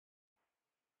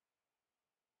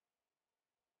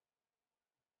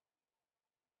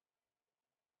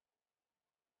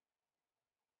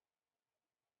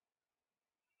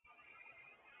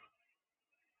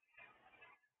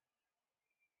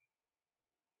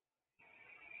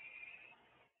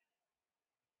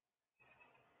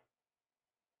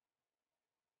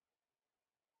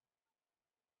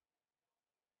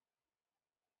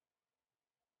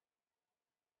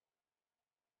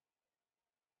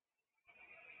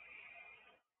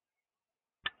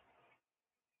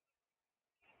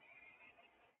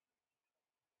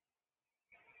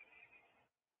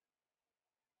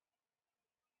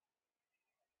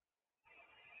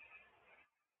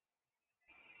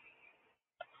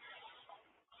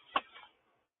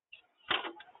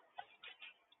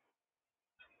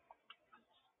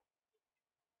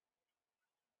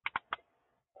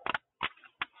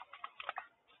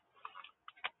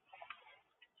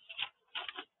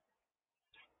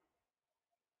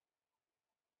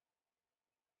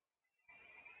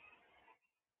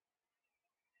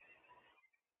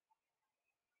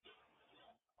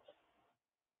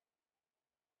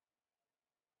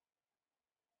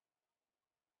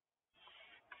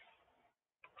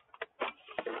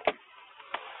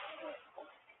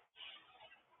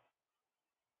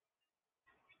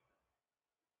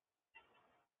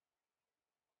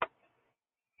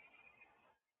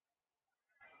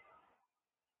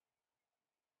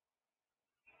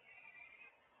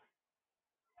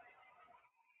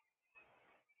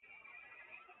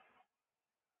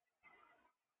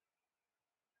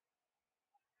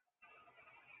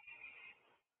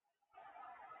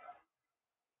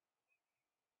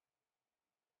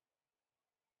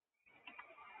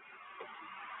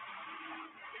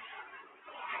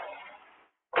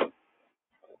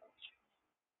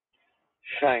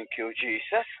Thank you,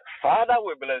 Jesus. Father,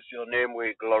 we bless your name.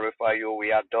 We glorify you.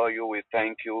 We adore you. We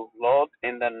thank you, Lord,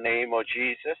 in the name of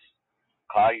Jesus.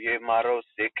 Kaye maro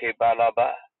seke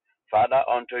balaba. Father,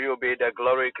 unto you be the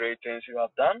glory, great things you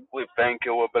have done. We thank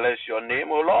you. We bless your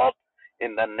name, O Lord.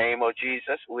 In the name of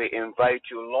Jesus, we invite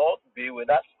you, Lord, be with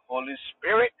us. Holy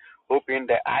Spirit, open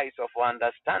the eyes of our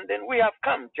understanding. We have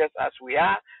come just as we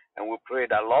are, and we pray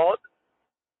that, Lord,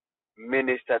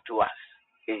 minister to us.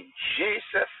 In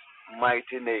Jesus'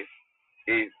 mighty name,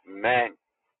 amen.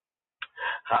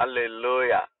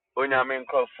 Hallelujah. Onyamin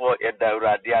for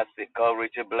Edawradia, God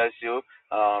richly bless you.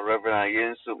 Reverend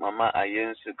Ayensu, Mama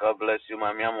Ayensu, God bless you.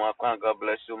 Mami Amwakwan, God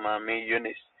bless you. Mami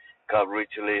Eunice, God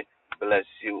richly bless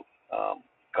you.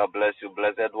 God bless you,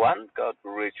 blessed one. God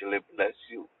richly bless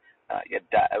you.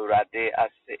 Yedawradia,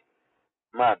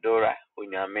 Madora,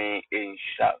 Unyame,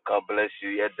 Insha, God bless you.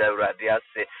 Yeda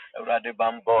Radiase, Radi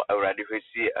Bambo, Radi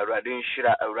Hisi, Radi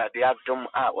Shira, Radi Abdum,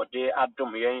 or day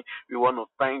Abdum. We want to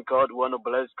thank God, we want to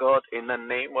bless God in the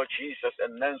name of Jesus.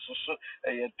 And then so,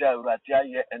 Yeda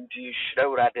Radia, and Shira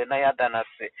Radinaya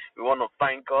Danase. We want to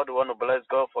thank God, we want to bless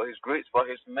God for His grace, for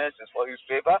His mercy, for His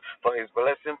favor, for His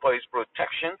blessing, for His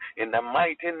protection in the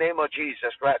mighty name of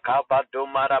Jesus. Right, Kabado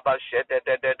Maraba Shede,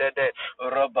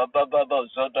 Rababa,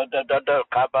 Zoda,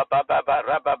 Kabababa,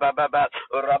 Rabababa,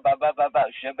 Rabababa,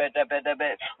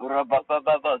 Shebedebedebe,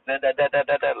 Rabababa,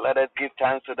 let us give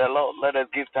thanks to the Lord. Let us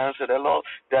give thanks to the Lord.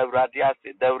 The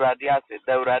radiasi,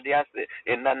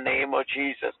 in the name of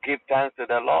Jesus. Give thanks to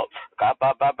the Lord.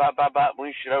 Kabababa,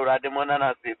 Munshra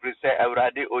Radimonanasi, Prise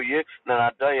Evradi Oye,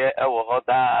 Nanadoye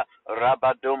Ewohoda,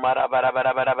 Rabado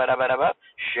Marabarabarabarabaraba,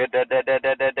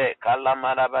 Shededededede,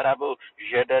 Kalamarabarabu,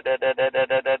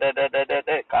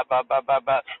 Jedededededede,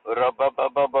 Kabababa,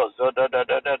 Rabababa,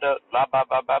 Zodadadada,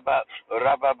 Labababa,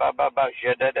 Rabababa,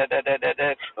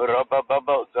 Jededededede,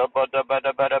 Rabababa,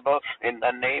 Zobodabadabadabo, in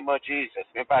the name of Jesus.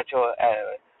 If I show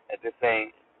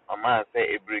everything, I might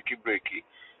say a breaky.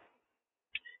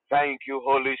 Thank you,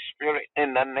 Holy Spirit,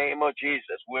 in the name of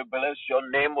Jesus. We bless your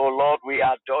name, O Lord. We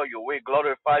adore you. We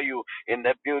glorify you in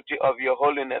the beauty of your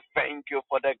holiness. Thank you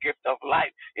for the gift of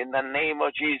life in the name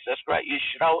of Jesus Christ.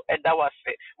 Yishrao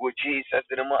edawase with Jesus.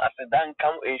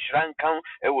 Asidankam inshrankam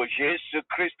with Jesus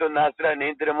Christ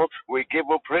Nazareth. We give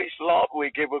you praise, Lord.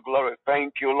 We give you glory.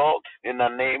 Thank you, Lord, in the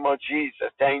name of Jesus.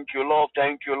 Thank you, Lord.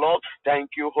 Thank you, Lord.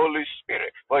 Thank you, Holy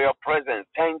Spirit, for your presence.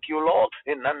 Thank you, Lord,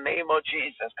 in the name of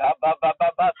Jesus.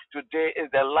 Today is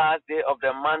the last day of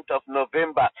the month of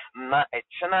November. Na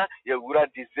echana yewura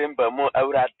December mo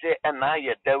awurade na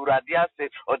ye dawurade ase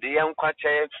ode yen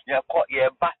kwache ye ko ye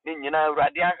ba ni nyina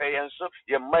awurade ahwe yen so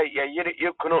ye mai ye yire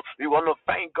yekuno. We want to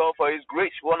thank God for His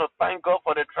grace. We want to thank God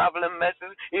for the traveling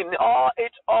mercies. In all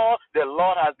the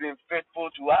Lord has been faithful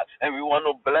to us, and we want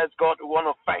to bless God. We want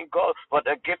to thank God for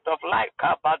the gift of life.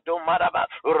 Kabado maraba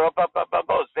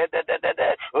robababo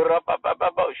zedededede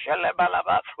robababo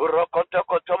shelebalaba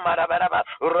rokotokoto marabaraba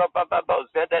robababo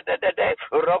zedededede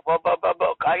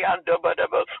robababo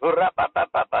kayandobadabo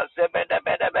rabababa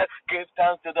zebedebedebe. Give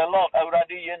thanks to the Lord.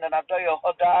 Already yen and after your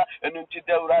hoda and unti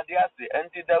deuradiasi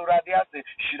anti deuradiasi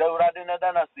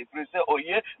shirauradinadanasi prise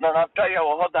oye and after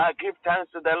your hoda. Give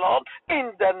thanks to the Lord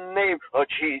in the name of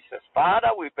Jesus. Father,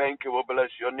 we thank you. We bless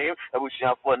your name. And we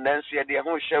shall for Nancy and the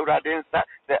who shall radinsa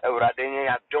the Euradin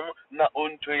Yadum na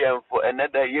unto you for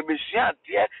another Yibisha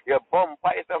dear your bomb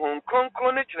pies a home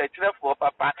concronic for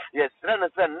papa. Yes,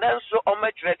 Rennes and Nanso on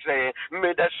my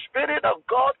may the Spirit of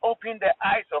God open the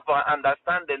eyes of our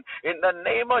understanding in the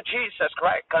name of Jesus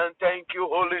Christ. Can thank you,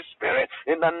 Holy Spirit.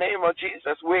 In the name of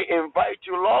Jesus, we invite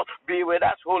you, Lord. Be with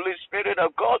us, Holy Spirit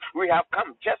of God. We have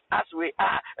come just as we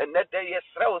are. And that day, yes,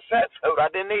 said,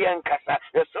 Radini and Kasa,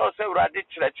 yes, also Radich,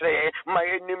 my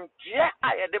name,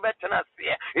 I had the better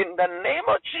in the name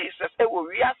of Jesus.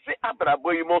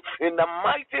 In the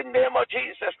mighty name of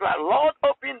Jesus Christ, Lord,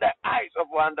 open the eyes of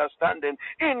our understanding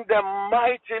in the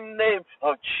mighty name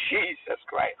of Jesus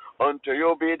Christ. Unto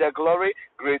you be the glory,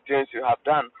 great things you have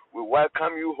done. We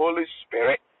welcome you, Holy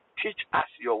Spirit. Teach us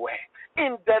your way.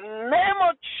 In the name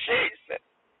of Jesus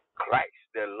Christ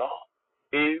the Lord.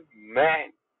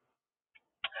 Amen.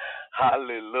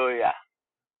 Hallelujah.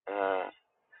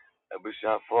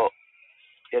 For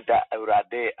yada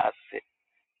Eurade ase.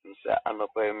 Nsa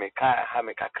anope meka ha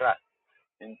mekakra.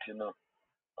 Intino.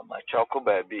 Ma choko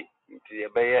baby. Nti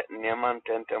yebeye niema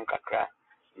ntentem kakra.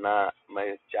 Na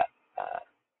maja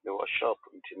the workshop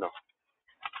intino.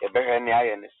 Yebeye ni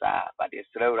aye ni sa. But the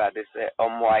Eurade se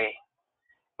omwaye.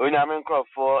 Onyamin crop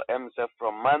for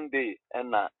from Monday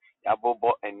and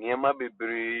Yabobo and Niema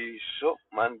Bibri so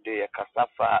Monday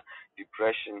Kasafa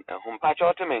depression and Humpacha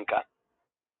Otomenka.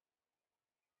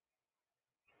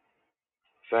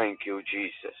 Thank you,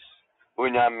 Jesus.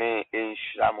 Unyame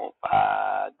Inshamu.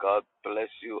 Ah, God bless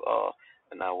you all.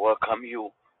 And I welcome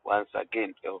you once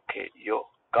again. Okay, yo.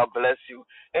 God bless you.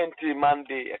 Enti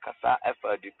Monday, ekasa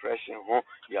efa depression ho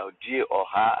ya die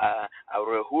oha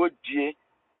areho die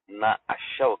na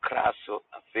ahyew kraso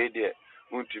afede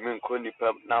untumi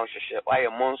nkonipa na ohyehyɛ waye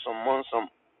monsom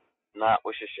na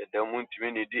ohyehyɛ da mu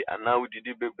ntumi ne di ana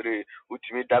udidi bebre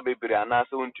utumi da bebre ana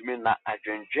sɛ untumi na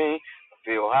adwendwen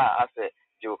fe ha asɛ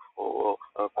jo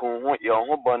kun ho yɛ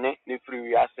ho bɔne ne firi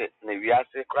wiase na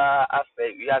wiase kra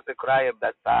asɛ wiase kra yɛ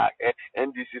bɛsa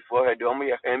NDC for head ɔmo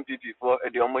yɛ MPP for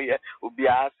head ɔmo yɛ obi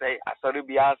asɛ asɔre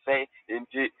bi asɛ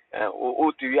nti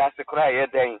otu wiase kra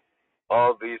yɛ den.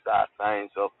 All these are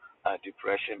signs of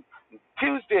depression.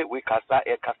 Tuesday we kasa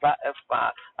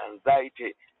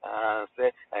anxiety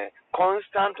say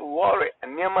constant worry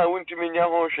nneɛma wontumi nyɛ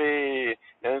ho hwee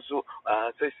nanso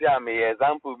sɛsi a meyɛ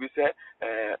example bi sɛ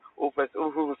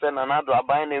wohu sɛ nanado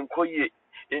aban ne nkɔ yie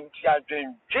nti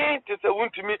adwendwen te sɛ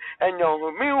wontumi ɛnyɛ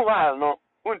ho meanwhile no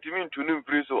wontumi ntu no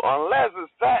mfiri so unless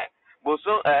sɛ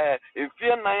boso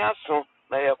efie nan aso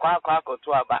na yɛkɔ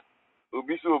akɔto aba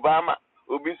obi sɛ Obama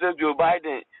obi sɛ Joe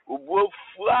Biden obuo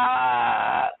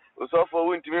fua osɔfo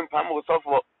wontumi mpam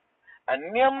osɔfo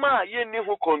nneɛma a yɛnni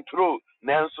ho control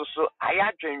nanso so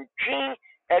ayadwendwen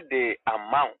the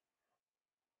amount.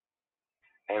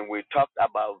 And we talked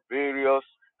about various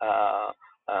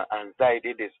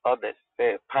anxiety disorders,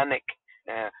 panic.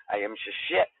 I am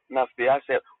share na fear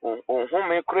say home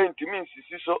ntumi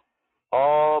nsisi so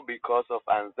all because of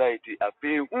anxiety.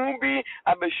 Afi hu bi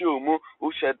abɛhyɛ mu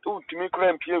wohyɛ utumi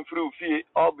kora mpie mfiri fie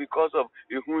all because of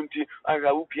ehu nti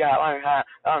anhwa wo pia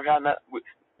anhwa na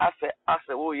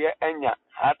asɛ wo yɛ anya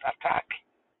heart attack.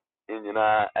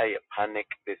 Nyina ɛyɛ panic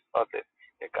disorders.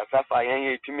 Kasa fa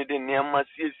yɛn yɛtumi de nneɛma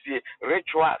siesie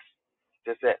rituals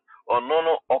te sɛ ɔno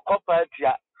no ɔkɔ party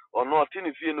a ɔno ɔte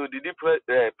ne fie no odidi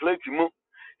plate mu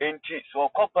enti sɛ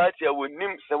ɔkɔ party a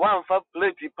wɔnim sɛ wamfa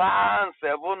plate paa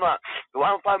nsɛvo no a sɛ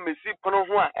wamfa mmesi pono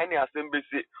ho a ɛne asɛm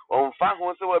bɛsi ɔmfa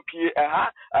ho sɛ wapie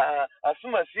ɛha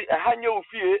asomasi ɛha nyɛ wo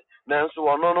fie nanso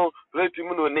ɔno no plate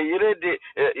mu no ne yere de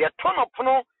yɛtɔ no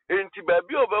pono enti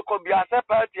baabi a obɛkɔ bi asɛ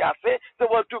party ase sɛ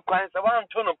watu kwan sɛ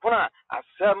wanto no pono a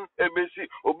asɛm ebesi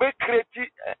obekreti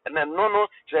na no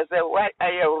kyerɛ sɛ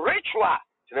ɛyɛ ritual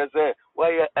kyerɛ sɛ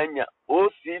wɔyɛ anya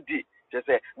OCD kyerɛ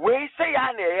sɛ wei sɛ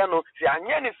yɛ na ɛyɛ no sɛ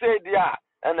anyɛ ne sɛ di a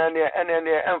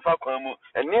ɛnɛ ɛmfa kwan mu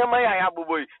nneɛma yɛ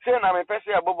ayɛabobɔ yi sɛ na mepɛ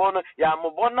sɛ yɛbobɔ no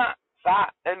yɛamobɔ no a saa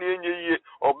ɛne ɛnyɛ yie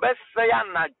ɔbɛsɛ yɛ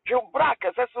anadwo bra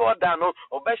kɛsɛ sɛ ɔda no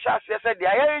ɔbɛhyɛ aseɛ sɛ deɛ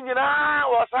ayɛ nyinaa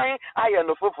wɔsan ayɛ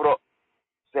no foforɔ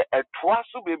sɛ ɛtoa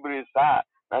so bebree saa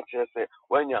na kyerɛ sɛ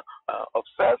wanya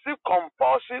obsessive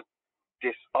compulsive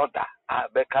disorder a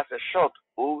bɛka sɛ short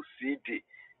OCD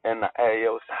ɛna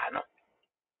ɛyɛ saa no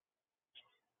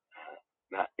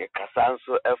na yɛkasa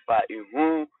nso ɛfa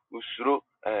ehu usuro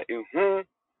ehu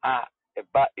a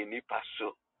ɛba enipa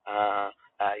so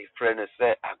yɛfrɛ no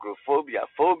sɛ agoraphobia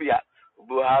phobia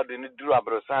obi ha de ne duru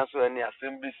aborosan so ɛne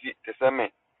asɛm besi te sɛ me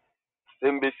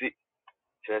asɛm besi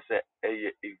kyerɛ sɛ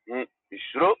ɛyɛ ehu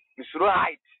misuro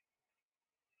height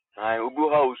obi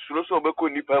ha usuro so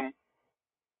ɔbɛkɔ nipa mu.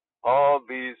 All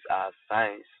these are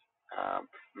signs.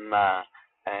 Na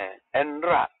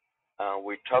Endra,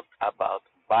 we talked about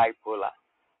bipolar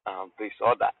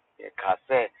disorder.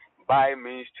 Say bi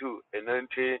means two, and then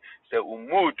say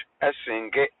mood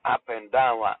swing up and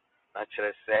down.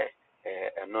 Naturally say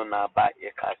no na ba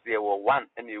say one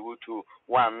and you to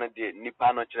one the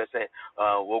nipa no say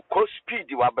wo ko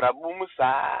speed wa brabu mu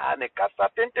sa ne kasa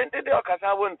tentente de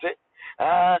okasa wonte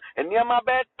and nearby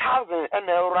 1,000 and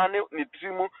running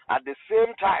nitrimu at the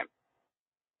same time.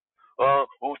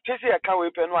 Otesi a can we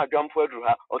pen one jump for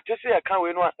her, or Tessie a can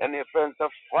we know any friends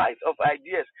of flight of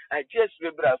ideas we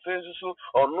bra friends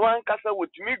or no one casa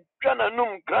with me,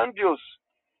 Jananum grandiose.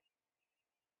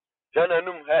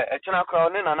 Jananum, a china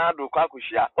crown in anado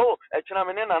kakushia. Oh, a china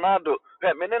menin anado,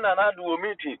 menin anado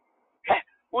meeting.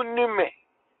 Unime,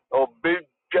 or big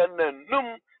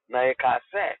Jananum, Naika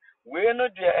say. We no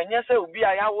dear, and yes, I will be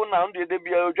a yawn under the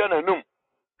beer of Jananum.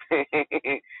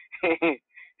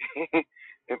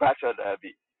 If I should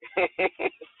be.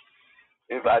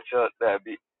 If I should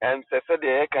be. And said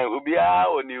the can be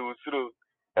our news through.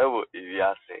 Oh, if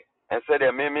you say. And said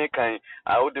the meme can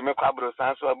I would make Cabro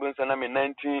Sanso Abun Sanami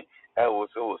 19.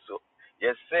 So.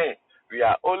 Yes, say we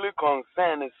are only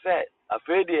concerned, said,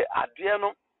 afraid the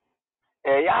Adiano.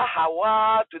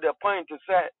 Hawa to the point to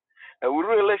say a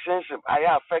relationship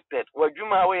I affected.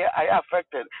 Wajuma way I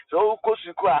affected. So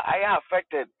Kosukua I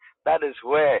affected. That is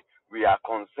where we are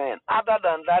concerned. Other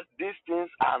than that, these things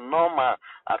are normal.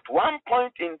 At one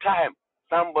point in time,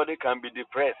 somebody can be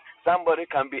depressed, somebody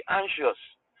can be anxious.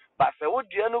 But say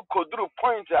what you no could do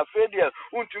point a failure,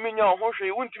 untumi nya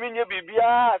ohwe, untumi nya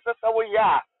bibia, sasa wo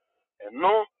ya.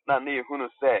 No na na ehunu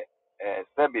say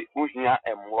sebe uhia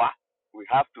emwa. We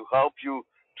have to help you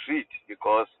treat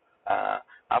because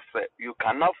after you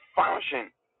cannot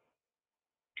function.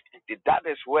 That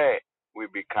is where we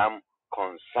become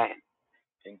concerned.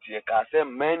 Nti e ka say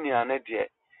mania na de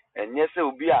enye say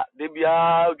obi a de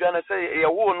bia odwane say ye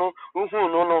wo no hu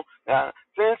no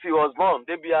since he was born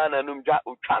de bia na num dwa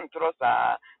otwantro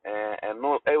sa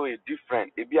no e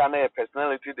different e bia na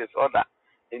personality disorder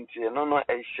nti no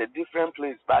e different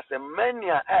place but say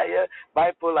mania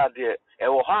bipolar de e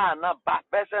wo ha na ba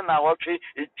person na wotwe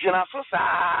e gina so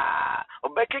sa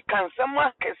obeki kansem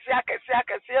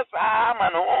akese sa ma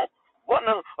no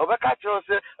one obeka cho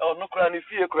say no kura ni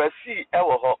fie kura si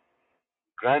ewo ho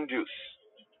grandiose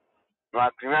no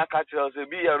akina ka cho say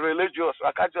be a religious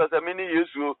aka cho say many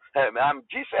yesu I'm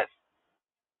Jesus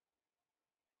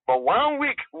for 1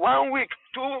 week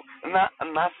two na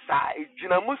sa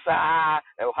ejina musa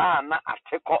e ha na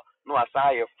ateko no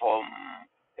asa ye form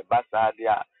e basa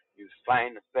dia you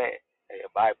find say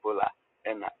bipolar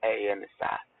and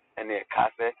sa and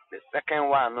the second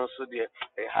one also the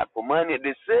hypomania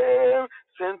the same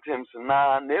symptoms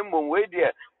na name we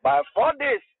there by 4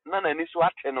 days na ni so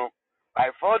ateno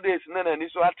by 4 days na ni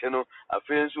so ateno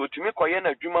afenso so otimi koye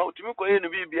na dwuma otimi koye no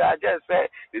bibia just say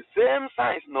the same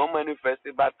signs no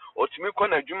manifest but otimi ko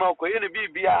na dwuma koye no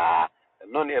bibia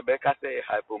no ne beka say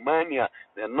hypomania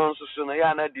the non so no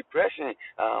ya na depression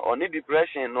oni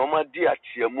depression no ma di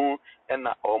achiamu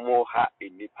na omo ha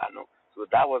enipa no. So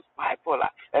that was bipolar.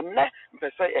 And then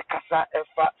mpesa ekasa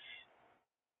efa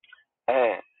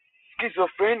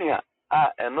schizophrenia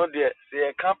eno de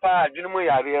se kapa adwunumu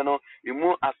yare no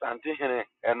imu asante hene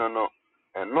eno no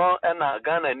eno na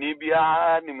Ghana ni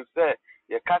bia nim se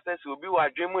ye kasa se obi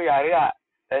wadwunumu yare a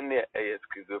ene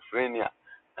schizophrenia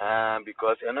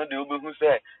because eno de obi hu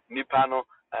se nipa no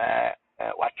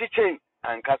wachichen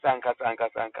ankasa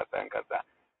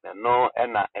no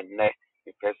na enne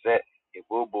mpesa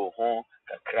ebobo ho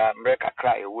kakra mre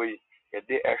kakra ewe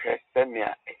yede ehwe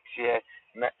senia echie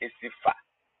na esifa.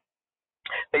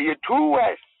 There are two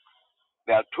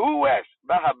words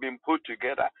that have been put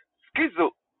together,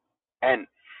 schizo and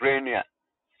phrenia.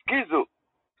 Schizo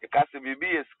because bibi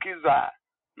is schizo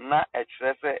na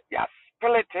echrese ya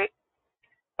split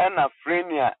and a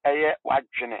phrenia eye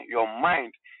wadwene your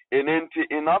mind.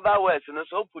 In other words,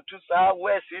 so put two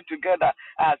words together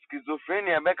as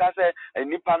schizophrenia because a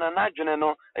nipa na adwene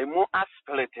no a more a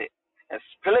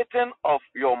splitting of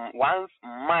your one's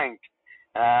mind.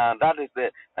 That is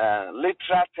the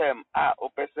literal term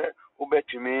opese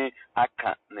ubetumi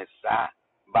aka nesa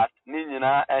but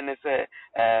ninyina and say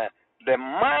the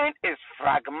mind is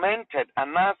fragmented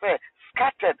and now say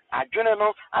scattered adwene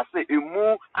no as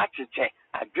emu achiche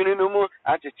adwene no mu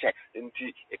achiche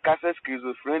nti ekasa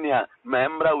schizophrenia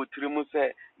membra utirimu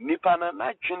say nipa na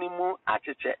adwene mu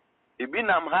achiche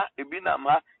ebinam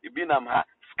ha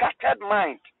scattered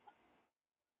mind.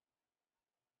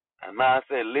 And now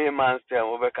say layman's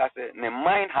term, the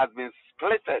mind has been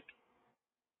splitted,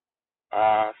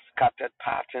 scattered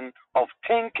pattern of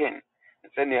thinking.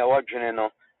 Say near what you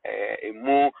know, a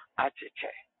more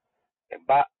achiche.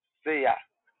 But say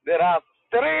there are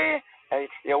three.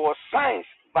 There was science,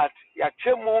 but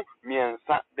yachemu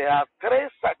miensa. There are three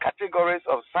categories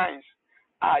of science.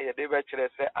 Ya debe chere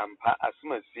say ampa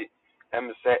asumasi.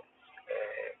 Say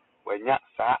when ya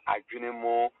sa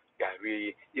adwene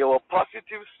your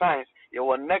positive science,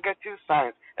 your negative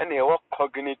science, and your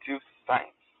cognitive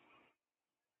science.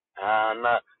 And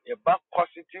your back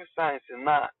positive science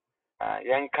na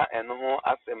yanka eno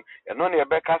asem eno ne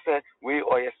beka say we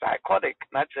or a psychotic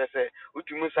naturally say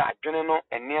utumusa adwene no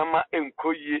enema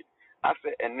enkoyi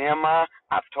ase enema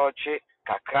atoche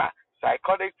kakra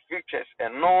psychotic features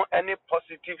and no any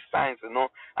positive signs no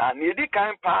and the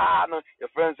kind pa no your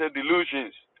friends say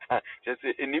delusions just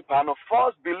any pan of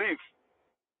false belief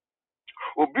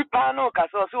obi pa no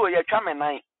kasa so ye twa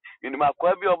menan inima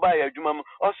kwa bi oba ya adwuma mu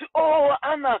oh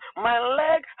Anna my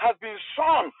leg has been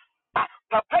sewn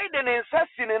papa de ne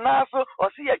nsasi ne naso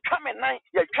ye twa menan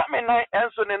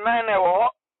enso ne nan na wo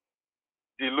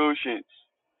delusions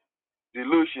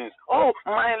oh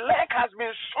my leg has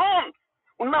been sewn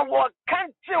una what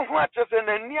can't you what is in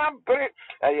a near break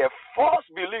a false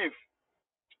belief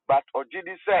but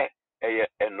ojidi say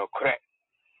enokre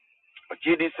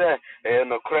ojidi say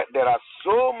enokre there are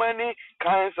so many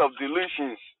kinds of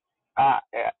delusions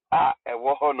there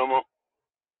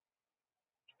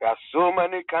are so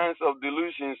many kinds of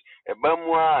delusions.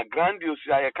 Ebamwa grandiose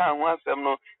ya kan ho asem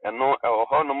no eno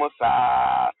ho no mo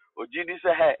saa ojidi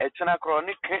se he echena kro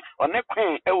ne kwen one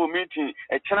kwen ewo meeting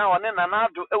echena one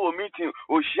nanado ewo meeting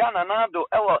ohia nanado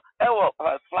ewo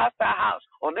Flaster House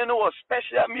one no was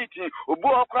special meeting obu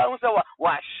okra hu se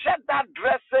wa shed that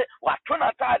dress wa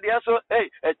tona tade so hey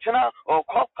echena or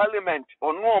call parliament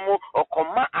onu omo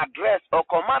okoma address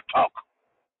okoma talk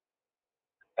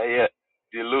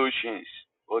delusions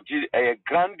ojidi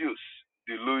grandiose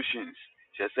delusions.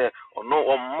 She said, "Oh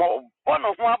no, more one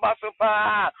of my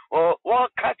basofa or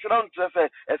what catch on to say,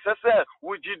 say,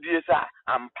 would you do ça?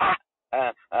 I'm pa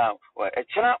a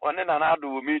china on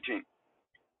another meeting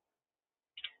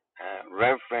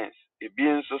reference. It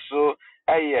being so,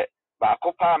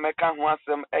 Bakopa meka ho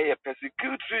asem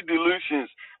persecutory delusions.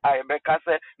 Beka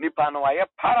say nipa no aye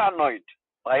paranoid.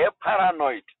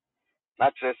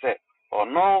 Not say, oh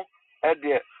no,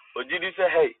 Ojidi say,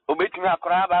 hey, obetimi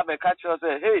akora ba be catch us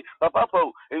say, hey, papa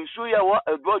po, ensu ya wa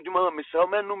adwuma me se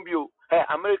menum bio. Hey,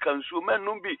 American ensu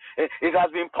menum bi. It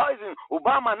has been poisoned.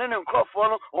 Obama ne nkrofo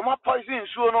no, o ma poison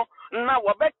ensu no. Na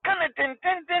wo be kan ten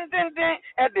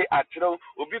e de atro.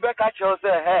 Obi be catch us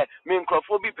say, hey, me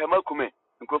nkrofo bi pemakume.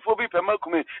 Nkrofo bi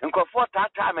pemakume. Nkrofo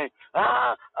tata me.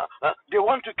 They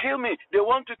want to kill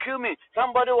me.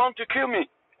 Somebody want to kill me.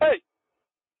 Hey,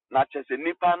 not just a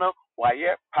nipano.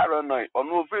 Why paranoid? Or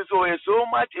no, so it's so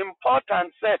much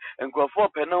important. Say and go for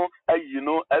penal,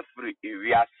 every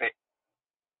area say.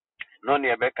 No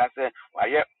near Becca say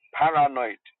why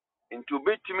paranoid. Into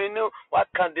bit me know what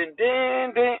can the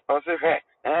ding or say hey.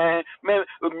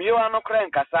 Me are no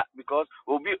crying casa because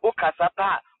obi o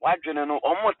casapa wajene no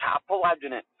omo tapo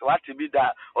wajene so what to be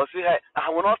that or say hey I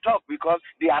will not talk because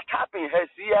they are tapping her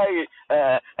CIA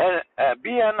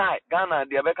BNI Ghana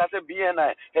the Becca say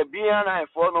BNI BNI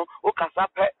for no o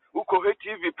casapa uko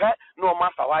TV pe no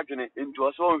masa wajene into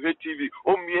us on TV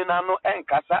o miena no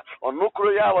enkasa on no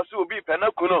kroya was obi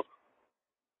penakuno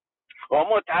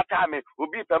omo tata me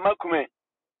obi pemakume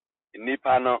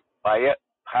nipa no by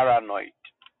paranoid.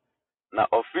 Na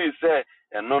office say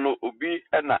no obi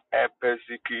na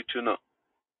persecute no.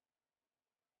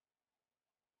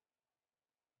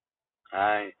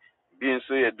 Aye. Being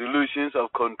so delusions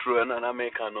of control and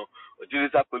American no.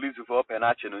 Ojilisa police for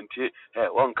penache no ntie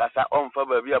one kasa on for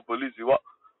baby police what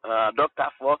doctor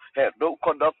for don't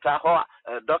doctor ho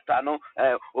doctor no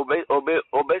obey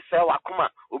say wakuma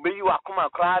obey you wakuma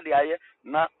kra de aye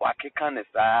na wakeka ne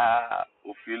sa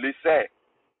ofili say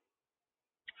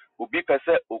Ubi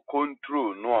pese o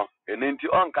control no and into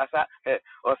on kasa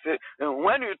or say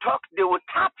when you talk they will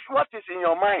tap what is in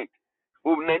your mind.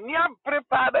 Nenia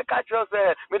prepare the catch us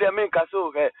me the main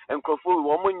kaso and Kofu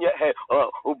woman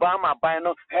Obama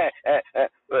bino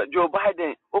Joe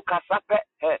Biden o kasape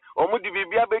omudi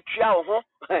bibia betua ho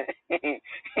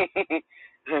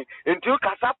into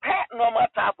kasape no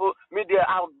matter media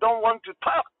I don't want to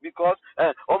talk because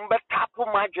be tapu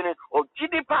margin or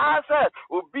GD pass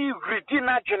or be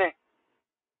retina gene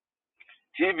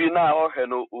TV now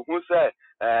no who say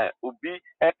ubi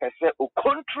epese o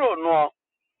control no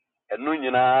enu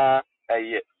nyina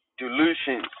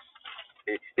delusions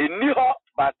eni ho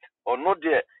but ono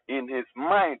de in his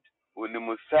mind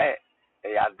onimu say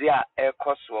ade a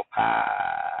ekoso pa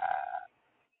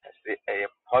say a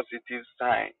positive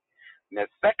sign. The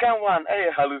second one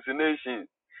hallucination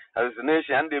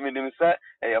and the meaning say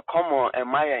common and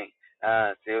my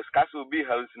say scaso be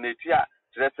hallucinate a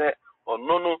say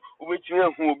ono no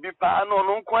ubetumi hu obi pa na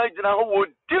ono nko agina ho wo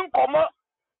din komo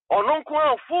ono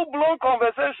nko full blown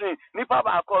conversation nipa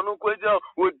ba ko no nko agina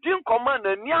wo din komo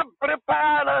na ni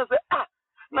prepare na say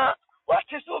na what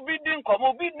is obi din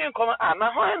komo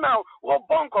na ho na wo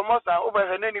bon komo sa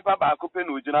obehene nipa ba ko pe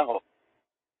na ogina ho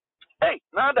hey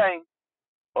na dan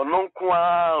ono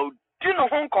nko di no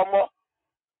ho nkomo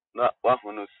na wa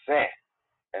hunu say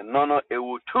eno no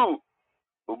ewu tu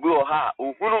obi oha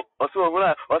ohunu oso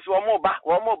ohuna oso omo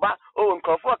ba o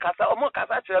nkofo kasa omo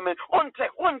kasa kire me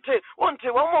wonte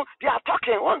womo they are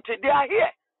talking wonte they are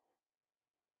here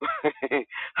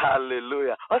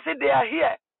hallelujah o say they are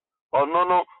here ono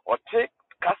no o take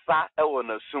kasa e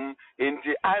wona sum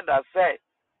enti either say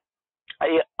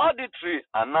auditory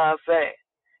and now say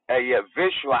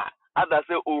visual other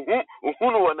say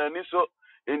ohunu wona ni so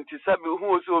enti sabi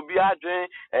hu so obi adwen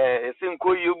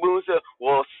esenko yegbo so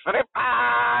wo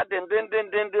srepa den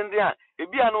dia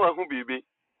ebi anu ahu bibi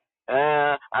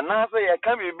anase ye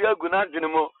ka bibi aguna adwen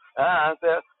mo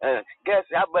say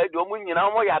guess ya ba di omu nyina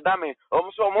omu yada me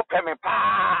omu so omu peme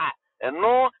pa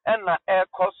no and na air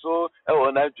so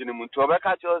on I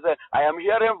am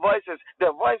hearing voices.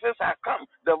 The voices are come.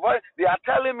 They are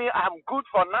telling me I'm good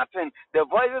for nothing. The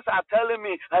voices are telling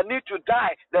me I need to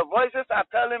die. The voices are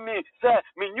telling me say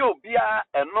me new bia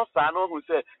and no sano who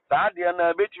say that the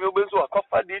na bet me so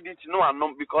akofa did no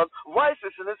anom because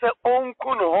voices in say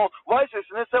onku no voices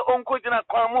in say onku jina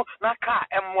kwamu na ka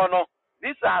emmo.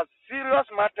 These are serious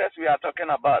matters we are talking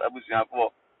about,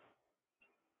 Abusiafo.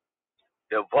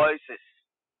 The voices.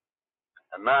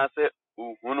 And now I say,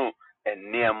 Uhunu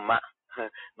and Niama.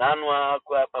 Nanwa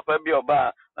papa bi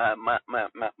oba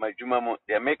my jumamu.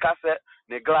 They make us say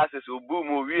the glasses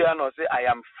ubu we and say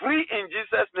I am free in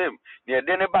Jesus' name. Near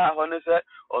Deneba Honey said,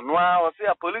 Onwa or say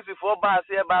a police for bar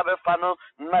say a babe fano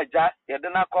naja,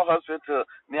 Yadena call hospital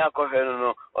near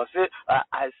Cohelno, or say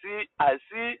I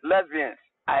see lesbians.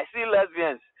 I see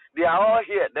lesbians. They are all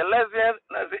here. The lesbians,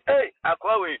 hey,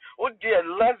 Akwawi, oh dear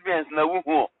lesbians na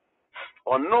wuhu.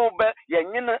 Or no, but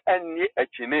Yanina and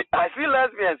Chine. I see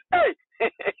lesbians. Hey,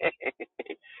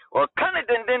 or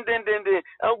Canada, then,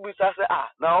 I'll be say,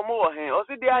 now more here. Or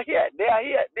see, they are here. They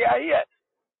are here.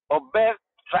 Or Beth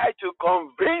try to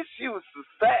convince you to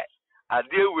say, a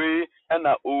dear way and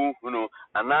a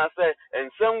and I say, in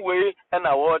some way and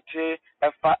a watch a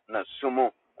fatness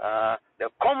sumo. The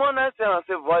commonest and I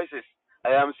say voices. I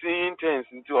am seeing things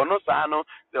into Onosano,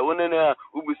 the one in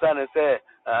Ubusana say,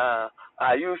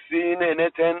 are you seeing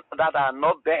anything that are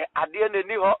not there? At the end of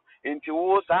the into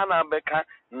Wosana Beka,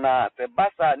 na the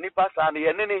Bassa, Nipasa, the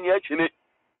Yenin Yachini.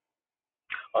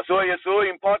 Also, you're so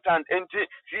important. Enti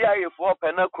CIA for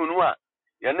Penakunua,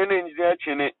 Yanin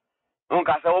Yachini,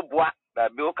 Uncasa Obwa, the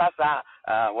Bilcasa,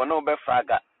 one over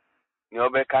Fraga,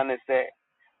 Niobe can say,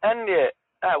 and yeah,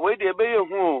 wait the bay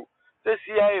who the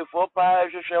CIA for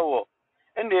Pajashawo,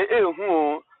 and the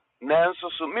who Nanso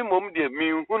Sumimum de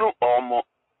Mihuno Omo.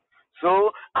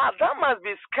 So that must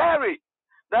be scary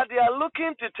that they are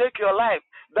looking to take your life,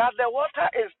 that the water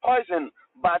is poison,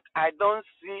 but I don't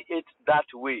see it that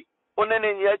way.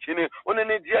 Onene yachini,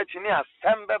 onene diachini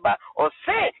asembeba, or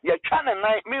say, you can a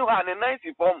night, me one a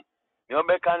 90 form. You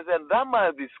can say that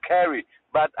must be scary,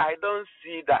 but I don't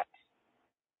see that.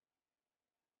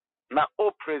 Now,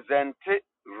 present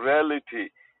reality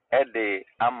at the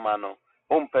amano.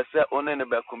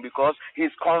 Because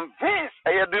he's convinced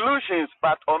your delusions,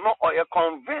 but or not or you're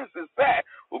convinced is there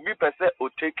will be or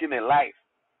taking a life.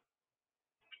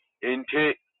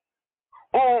 Inte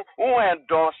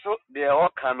endorse the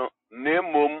okano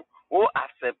name who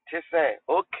accept say,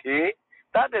 okay,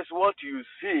 that is what you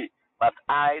see, but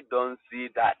I don't see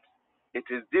that. It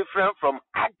is different from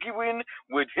arguing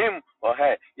with him or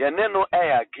her. Yaneno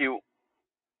argue.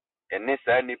 And this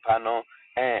any panel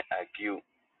argue.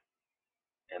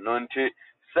 Enonti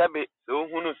sebe so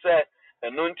hunu se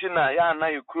enonti na ya na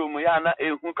yekrum ya na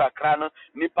ehu kakra no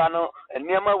nipa no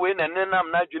eniema we na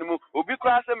nenam na dwene obi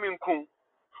kura se minkum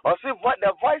or say what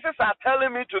the voices are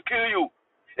telling me to kill you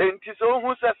enti so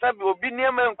hu se sebe obi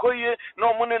niema nkoye na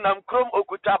omune nam krom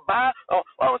okuta ba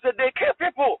o say they kill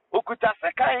people okuta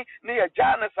sekan ne ya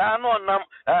jana sa na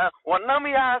onam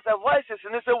ya as voices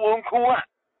ne se wonku a.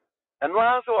 And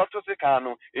once or to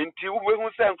Secano, until we who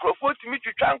send Crawford to meet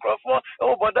you, Crawford,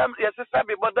 oh, but them, yes,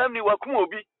 Sabi, but them, you were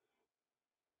Kumobi.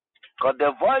 Because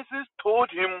the voices told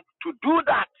him to do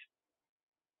that.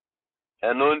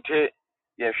 And until,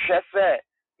 yes,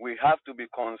 we have to be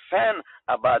concerned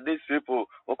about these people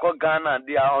who call Ghana,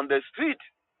 they are on the street.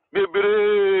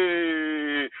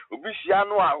 Baby,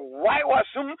 why was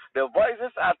him? The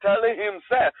voices are telling him,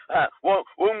 sir,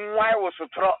 why was you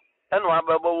throw? And what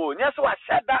yes, I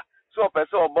said that. So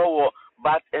person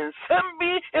but in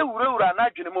sembi ewura na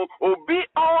dwene obi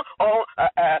on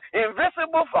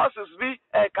invisible forces be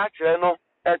ka kire no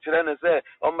kire ne say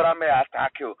omra me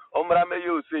attack you omra me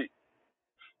you see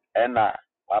and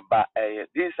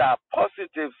these are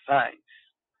positive signs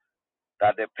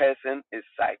that the person is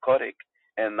psychotic.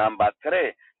 And number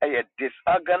 3 a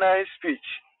disorganized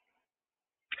speech.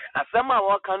 Asema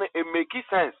wakane it make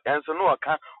sense and so no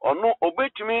waka ono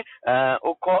obetumi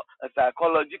oko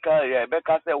psychological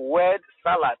because say word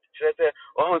salad say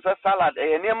oh say salad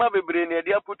e niam bebre na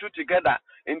dey put together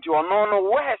into ono no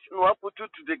words no put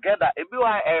together e bi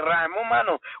wa rhyme ma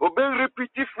no obe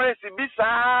repeat phrase bi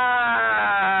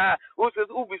sa o say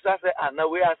ubi say na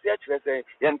we ase kire say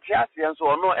yente ase so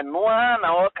ono eno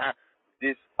na waka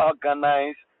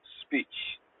disorganized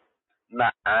speech. Na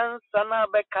answer na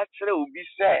be kachire obi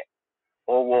say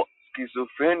or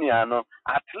schizophrenia no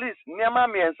at least nyama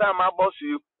miensa ma boss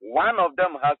you one of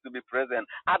them has to be present.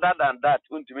 Other than that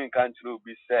untimi kan chiro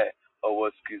obi say or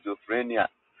schizophrenia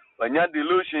when your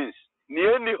delusions ni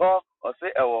ho or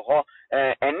say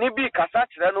and nibi kasa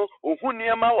kyerɛ no ohu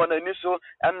niema wɔ n'ani so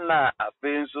ɛna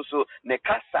afei nso so ne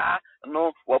kasa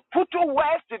no we put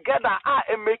words together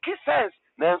it make sense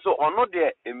nanso ɔno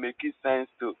deɛ it make sense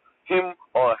to him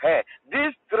or her.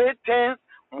 These three things,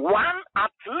 one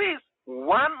at least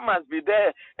one must be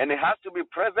there, and it has to be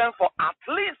present for at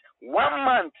least 1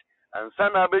 month. And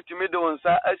sana betumi de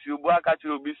unsa asiubu akachi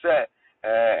obi say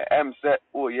say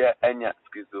oh yeah enya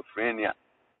schizophrenia.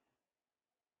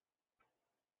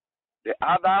 The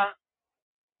other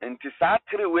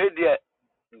antisatry way there,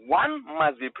 one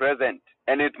must be present,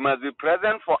 and it must be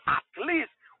present for at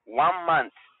least 1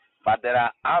 month. But there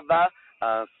are other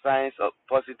signs of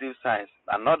positive signs.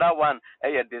 Another one,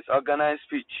 a disorganized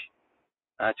speech.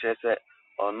 Actually, say,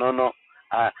 oh no,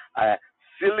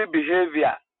 silly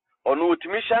behavior. Or no,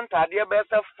 mission tadia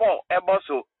besa 4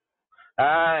 eboso.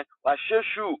 Washe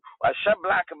shoe, washe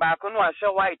black bako, no washe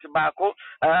white bako,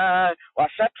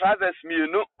 washe trousers me,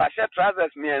 no, washe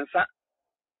trousers me and sa.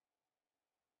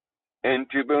 And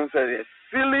to say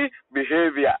silly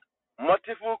behavior,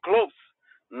 multiple clothes.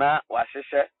 Na washe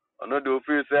ono do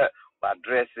feel say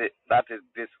address it. That is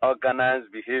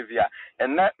disorganized behavior.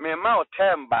 And that me ma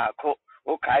term bako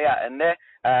okaya. And then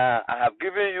I have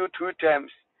given you 2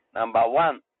 terms. Number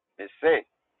 1, they say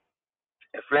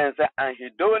a friend say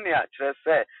anhedonia. Just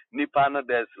say nipano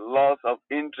there's loss of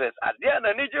interest. At the end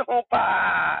of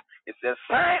it's a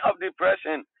sign of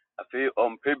depression. I feel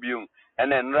on pebium.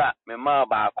 And then me ma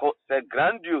bako say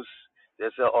grandiose. They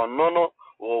say oh no.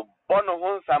 O bono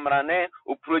hon samrane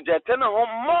o project no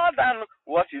more than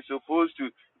what he's supposed to.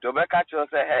 To be catch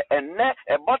us and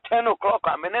about 10 o'clock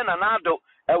amene na nado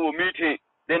e will meeting.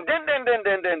 Then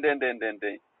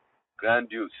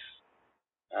grandiose.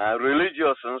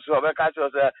 Religious and so be catch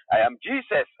us I am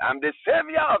Jesus, I'm the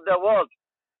savior of the world.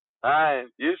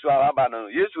 Yesu abano,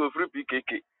 Yesu free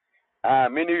PKK.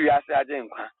 Many we are saying,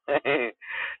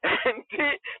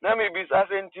 na me be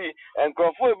sasenti and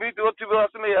crofo be to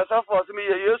us me yourself for me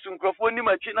use some crofo ni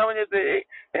machina when you say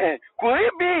could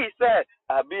it be said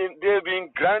they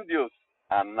being grandiose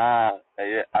and now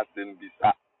asking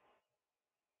bisa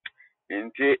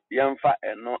inti yamfa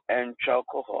eno en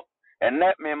chokoho and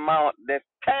let me mount the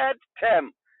 3rd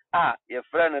term your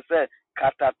friend said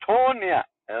catatonia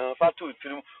and fatu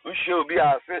trim we should be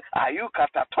are you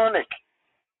catatonic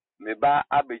meba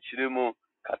abechiremu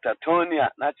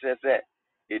catatonia na kire se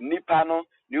enipa no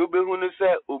ne obehunu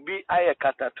se obi aye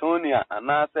catatonia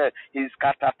ana se is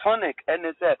catatonic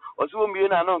ene se oso mie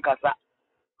na no nkasa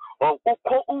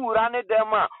okọ uwura ne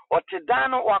dem a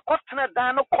otedan no wakotena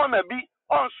dan no corner bi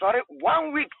on sorry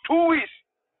 1 week 2 weeks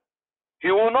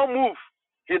he will not move,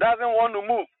 he doesn't want to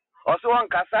move also on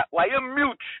kasa why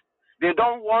mute, they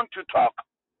don't want to talk.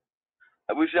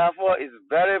 Abushiafo is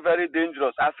very very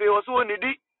dangerous. I feel also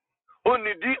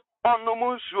onidi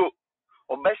onomunsuo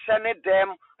obeshane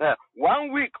them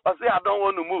 1 week or say I don't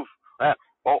want to move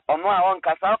ono a won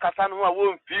kasa no a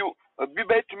won feel obi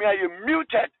betumi aye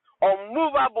muted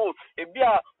unmovable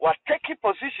ebia wa take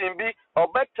position bi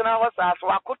obetena ho sa so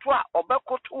akoto a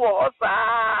obekoto ho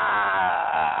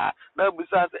sa na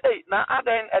busa say hey na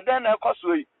aden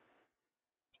ekoso yi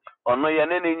ono ye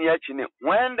ne ni achi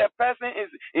when the person is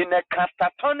in a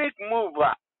catatonic move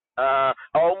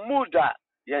or mood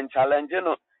yen challenge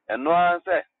no and no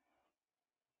answer.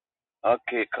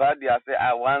 Okay, Claudia say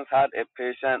I once had a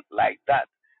patient like that.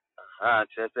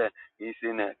 She said he's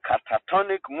in a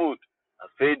catatonic mood. I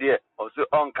said there also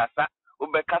on kasa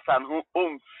ube kasa no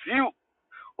feel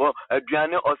or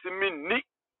aduane also mean ni.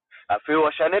 I feel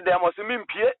was shane dem also mean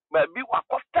pie but bi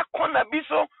wakosta corner bi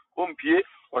so pie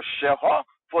or share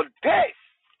for days.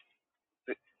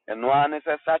 And one is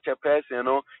such a person, you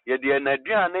know, ye de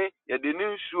naduane, ye de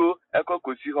nsuo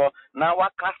ekokosi ho na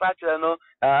wakasa kire no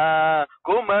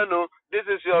come no, this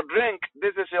is your drink,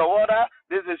 this is your water,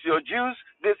 this is your juice,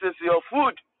 this is your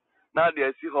food. Now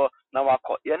they see ho na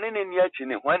wako ye ne ni achi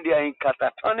ni when they are in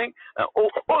catatonic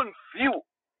on few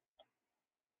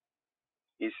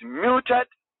is muted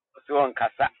so on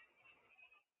kasa.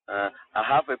 I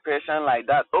have a patient like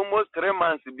that almost 3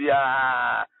 months be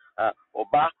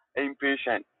oba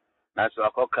impatient. That's what I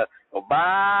call oba.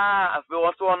 I feel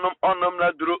also on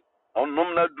na duro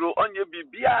onye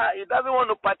bibia. He doesn't want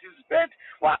to participate.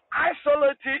 While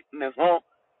isolated, no,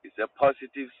 it's a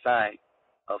positive sign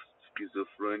of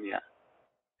schizophrenia.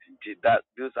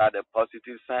 Those are the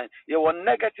positive signs. Yeah, what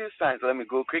negative signs? Let me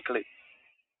go quickly.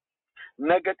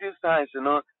 Negative signs, you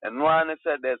know, and one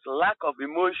said there's lack of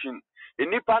emotion.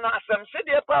 Inipana asem se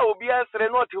de pa obi asre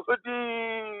no ti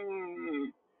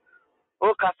hodi.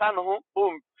 O kasa no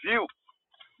ho feel.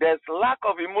 there's lack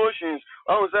of emotions.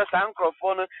 On the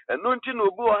microphone, and nothing will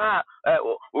go ha.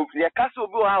 Your castle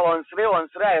go ha on three.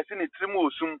 I seen it trim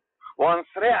on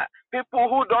three. People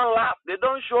who don't laugh, they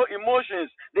don't show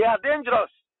emotions. They are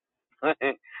dangerous.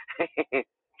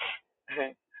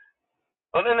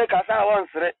 Only the casa on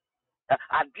three.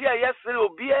 A dear yes, will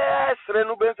be yes,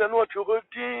 Renubens and what you would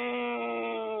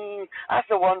think. As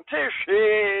a one tish.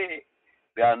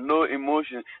 There are no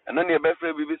emotions. And then your best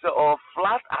friend will be or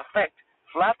flat affect.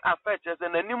 Flat affect as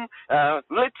an animal,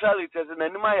 literally, as an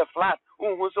animal flat.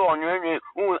 Who's on your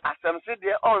as I'm said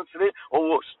there on straight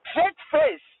or straight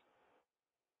face.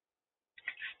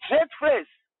 Straight face.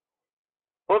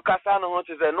 O Casano wants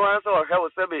to say no answer or hell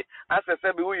Sebi, as a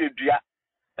Sebi, who you dear.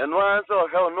 And no answer or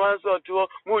hell, no answer to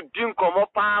more dim come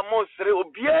up, most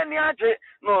obianiaje,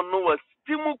 no,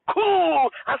 stimu cool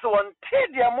as one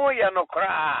tedia moya no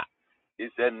cry.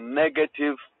 It's a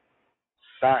negative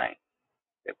sign.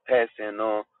 A person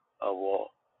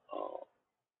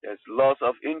there's loss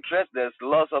of interest, there's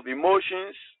loss of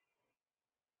emotions.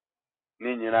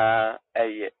 Meaning a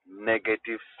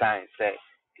negative sign say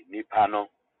nipano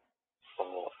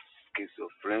or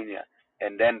schizophrenia.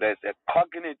 And then there's a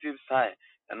cognitive sign.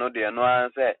 I know the no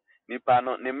say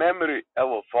nipano the memory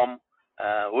will form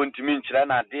won't mean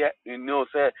you know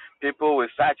say people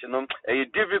with such a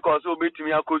difficult so bit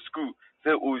me school say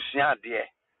ushia there.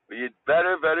 It's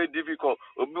very, very difficult.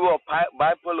 Obi or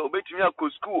bipolar, obi to me a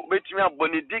school, obi to me a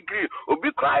bonny degree,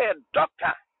 obi cry a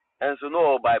doctor, and so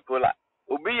no bipolar.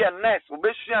 Obi a nurse, obi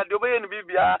shia, obi and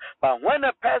bibia. But when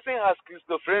a person has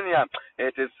schizophrenia,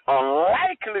 it is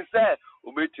unlikely say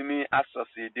obi to me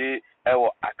associate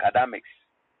our academics.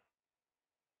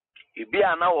 Ibi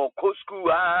ana wo ko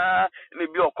school ni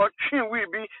bi okotwe we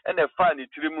bi na fa ni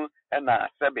tirimu na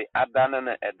sebe adana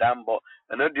na edambo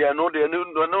no de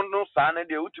no sa na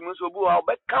de utimi so bu wa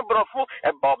be kambrofo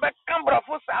e ba be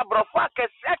kambrofo sa brofo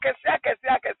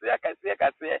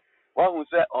akese wa hu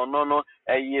se ono no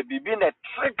eye bibi na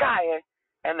trigger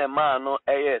na ma no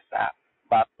eye sa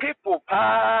but people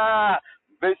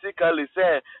basically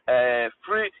say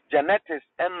free genetics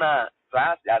and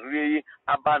class really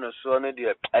abano so no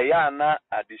de ayana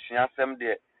addition asem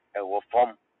de e wo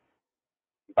form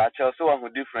but also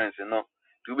one difference no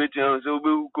to be so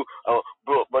be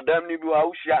bro but them ni bi wa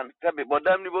ushia tebe but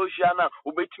them ni bi ushia na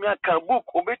obetimi aka book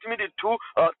obetimi de 2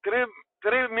 or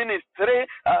 3 minutes 10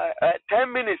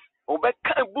 minutes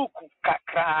obeka book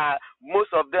kakra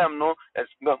most of them no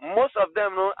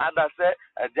other say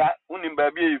ja unim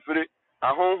ba bi ifre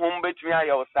ahonhom betimi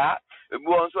ayosa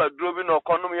ebu onso adrobi no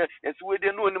konom yes we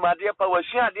de no onim ade pa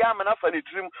wahia ade amana fa ne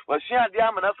trim wahia ade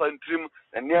amana fa ntrim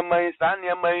nneman sa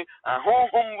nneman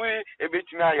ahonhom we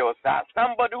ebetimi ayosa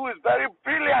somebody who is very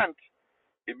brilliant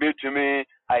ebetimi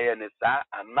ayenesa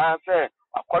anase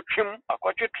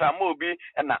akotwe trama obi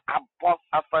na abọ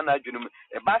afa na adwunum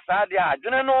e ba sa ade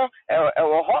adwune no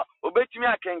ewo ho obetimi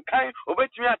akenkan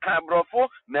obetimi akabrofo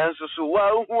nanso so wa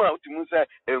hu a utimu se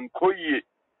enkoyie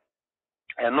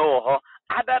eno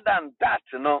other than that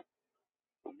no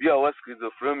obi a was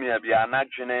schizophrenia bi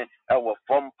anadwene ewo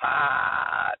form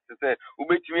pa say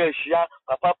ubetimi ahia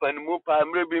papa panimu pa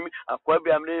mrebi akwa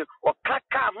bi amre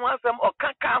okaka ho asem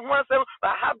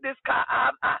I have this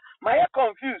car my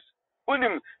confused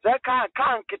unim say car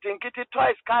kitinkiti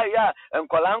twice car ya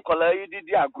enkola yi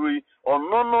didi agroi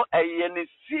ono no eye ni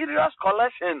serious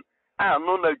collection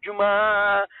no na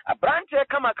dwuma abranche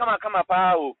kama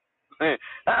pa o I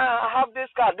have this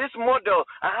car, this model.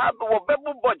 I have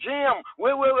Wabebu Bojim.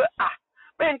 We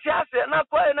Bentiase, not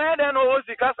quite an old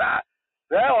Sicasa.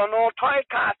 There are no toy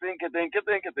cars, think it,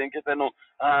 no.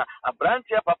 A branch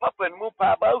of Papa and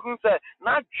Mupa, who said,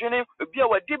 not Jenny, be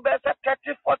our deep best at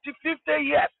 30, 40, 50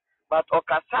 years. But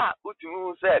Okasa,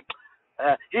 who said,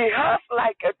 he has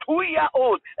like a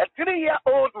 2-year-old, a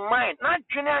 3-year-old mind, not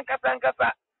Jenny and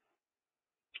Kasankasa.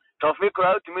 Toffee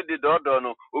crowd to me the door,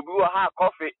 no, Ubu ha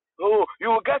coffee. Oh, you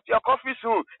will get your coffee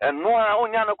soon, and no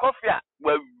one no coffee.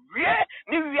 Well,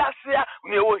 New Year,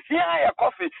 you will hear your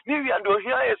coffee. New Year, do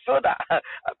hear a soda. A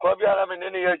coffee, I mean,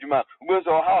 any judgment. Because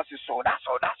our house is soda.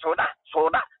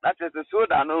 That is the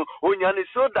soda, no, only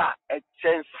soda. A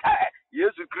chance,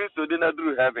 yes, Christ didn't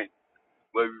do heaven.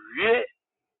 Well,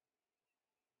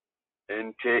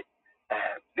 and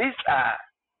these are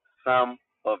some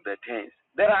of the things.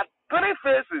 There are 3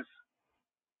 phases.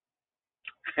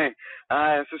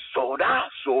 Soda.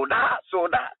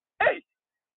 Hey,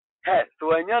 so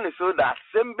when you soda,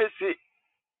 same basic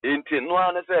into no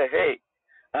one say, hey,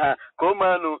 come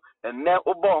on, and now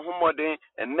Obo Humode,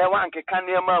 and now one can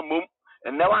near my mum,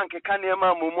 and now one can near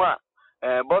my mumma,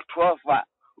 but 12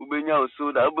 Ubino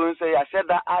soda, Ubun say, I said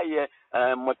that I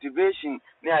motivation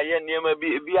ne aye niema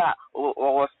bi a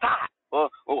or start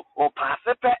or pass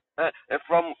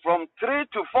from 3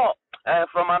 to 4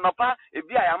 from anopa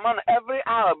ebi a man every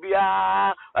hour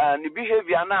bia ni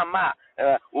behavior na ma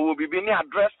we be ni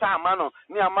address time no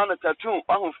ni amano tattoo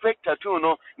on fake tattoo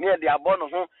no near the abono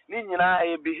ho ni nyina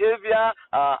a behavior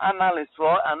analyst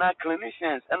for and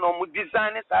clinicians and on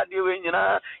design sade we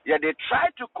nyina yeah they try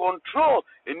to control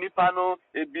enipa no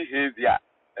behavior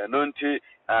no nti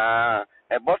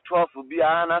about 12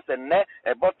 bia na se ne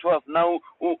about 12 now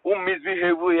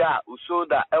misbehave ya so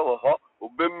that e wo ho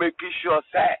obe make sure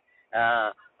say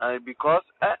because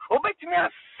obetimi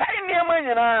asai niam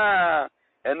nyina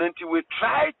and until we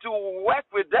try to work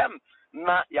with them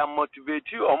na ya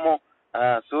motivate you omo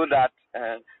so that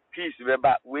peace be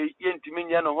ba we yentimi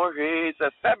nya no ho hwe se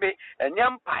sebe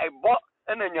enyam paibo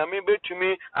and enyame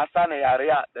betumi asa na yare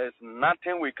a there's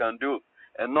nothing we can do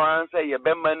and no answer you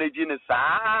be managing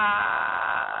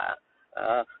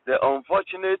the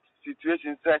unfortunate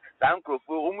situation say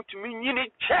sankrofo omutumi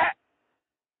nyini che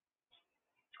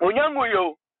onyango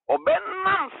yo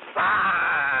obenam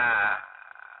sa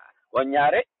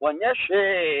wanyare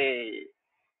wanyeshe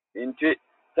inti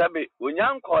sabe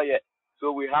onyankoye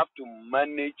so we have to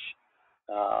manage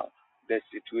the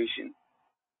situation.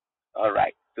 All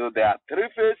right, so there are three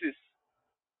phases.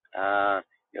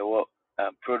 Your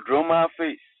prodromal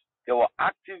phase, your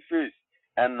active phase,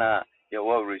 and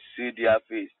your residual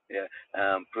phase.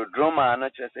 Prodromal,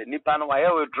 not just a nipan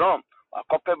wire with drum.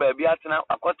 Akope baby atena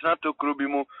akotena to krubi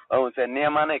mu o se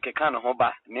niema na ekeka no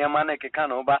ba niema na ekeka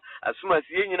no ba asuma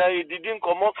sie nyina yedidi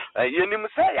nkomo yenim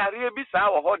se yare bi sa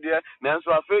wo ho de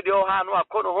nanso afedi o ha no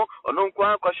akono ho ono nko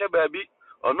akɔhye baby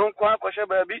ono nko akɔhye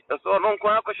baby so ono nko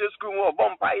akɔhye school mu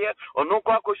obompaye ono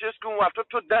nko akɔhye school mu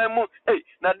atoto dan mu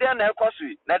na de na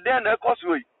ekɔso na de na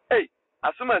ekɔso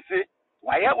asuma se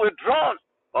wire withdrawn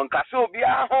on kase obi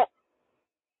a ho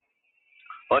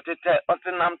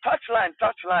otenam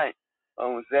touchline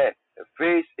on say the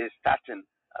phase is starting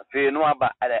phase no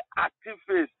about the active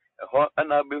phase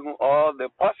and all the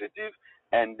positive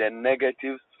and the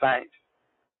negative signs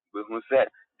we who say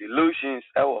delusions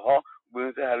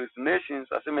we say hallucinations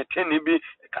as me teni bi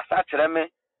kasa kire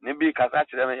me ni bi kasa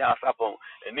kire me ya sapon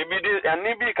ni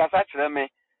bi kasa kire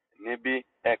me ni bi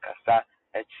e kasa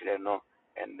e kire no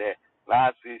and the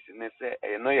last is say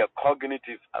you know your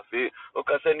cognitive afi o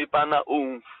kasa nipa na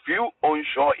on feel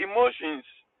unsure emotions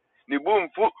ni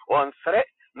bumfu on threat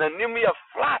na nim ya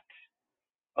flat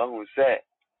who say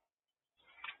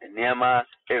niama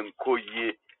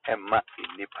enkoye emma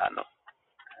nipa no.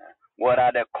 What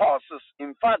are the causes?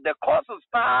 In fact, the causes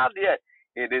part there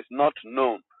it is not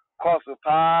known. Cause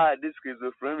part this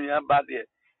schizophrenia but there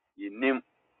you name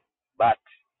but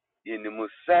you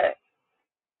say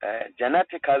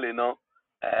genetically no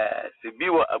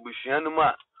sibiwa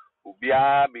abushianuma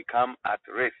ubia become at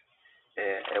risk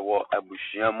ewo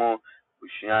abushiamo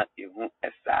bushia ihu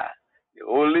esa the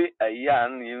only a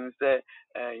young you say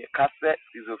you kase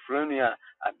schizophrenia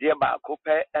adie ba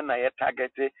kope na ye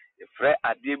target e free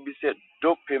adie bi say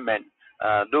dopamine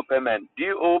dopamine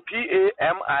dopamine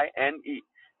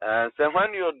so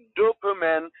when your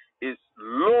dopamine is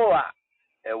lower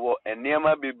ewo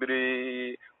enema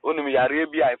bebre onum yare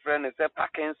bi a friend say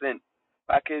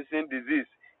Parkinson disease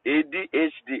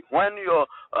ADHD when your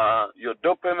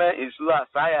dopamine is low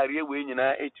asayare we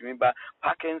nyina etimi ba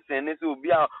Parkinson is obi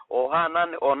a oha na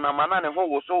onamana ne ho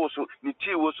woso ni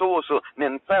chi woso ne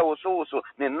nfa woso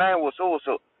ne nine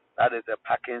woso that is a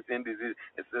Parkinson disease.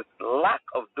 It's a lack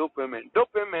of dopamine.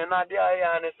 Dopamine na dia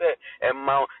ya ne say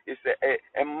emma is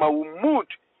a mood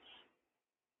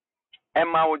and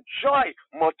my joy,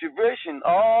 motivation,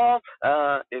 all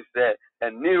is a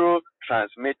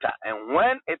neurotransmitter. And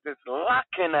when it is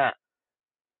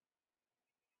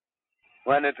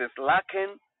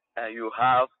lacking, you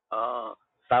have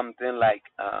something like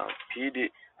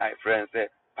PD, my friend said,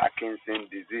 Parkinson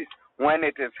disease. When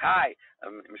it is high,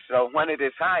 when it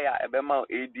is higher,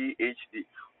 ADHD.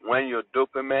 When your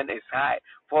dopamine is high,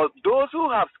 for those who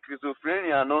have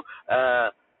schizophrenia, no.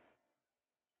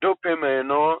 Dopamine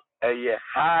no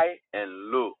high and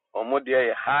low. Or more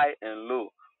they high and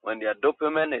low. When their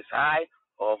dopamine is high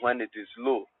or when it is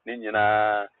low.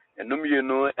 Ninyina enum you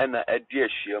know and a dear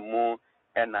shiamu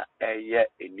and a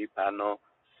enipano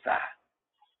sa.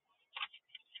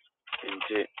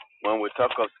 When we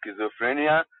talk of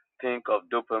schizophrenia, think of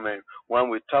dopamine. When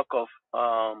we talk of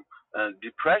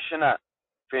depression,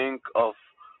 think of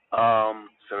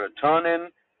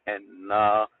serotonin and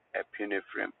now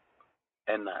epinephrine.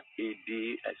 And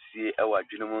these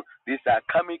are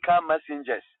chemical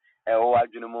messengers and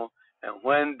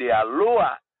when they are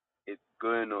lower it's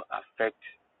going to affect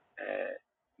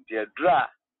The dra.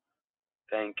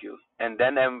 Thank you. And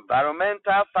then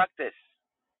environmental factors.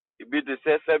 It be the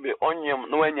say be onion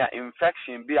no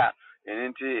infection be a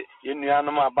and in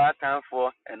nuanum about time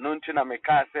for and nunti na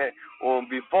meka say on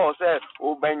before say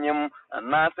o benyam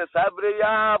and na say sabre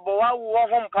ya bo wa wo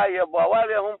hompa ye bo wa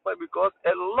le hompa because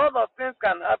a lot of things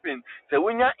can happen. So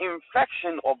when you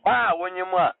infection or ba when you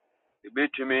ma e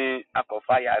betumi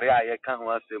akofa yare a ye kan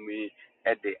ho asemi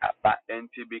e de aba and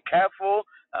to be careful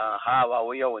how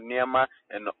we are near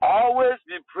and always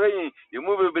be praying. You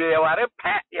move be ware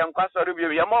pa yam kwasori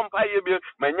bi yam mpa ye bi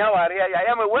manya ware ya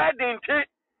yam wedding ti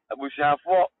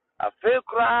abushafo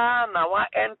afekra na wa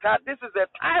enter. This is a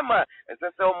time as I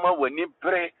say when you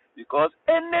pray because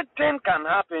anything can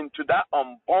happen to that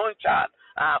unborn child.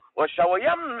 Or shall we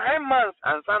 9 months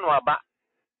and son waba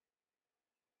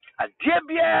a dear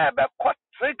bia be caught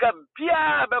trigger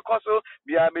bia because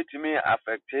bia betimi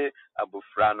affected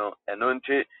abufrano and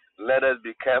unti. Let us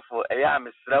be careful. Eya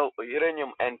misrau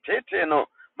uranium and teteno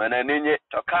mananinye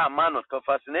toka mano to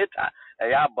fascinator.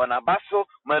 Eya bonabaso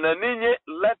mananinye.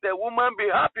 Let the woman be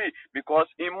happy because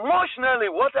emotionally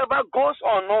whatever goes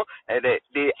on no they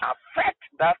affect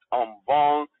that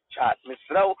unborn child.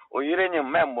 Misrau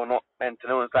uranium membono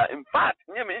mentenonsa. In fact,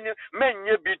 men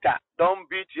bitter. Don't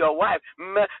beat your wife.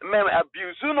 Men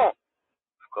abuse no.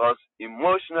 Because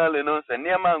emotionally, you know,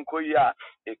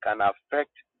 it can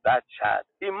affect that child.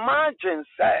 Imagine,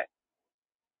 say,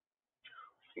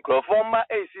 Clofoma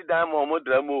AC Damo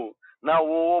Modramo. Now,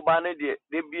 wo banner de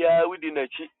beer within a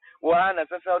cheek. One as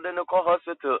a southern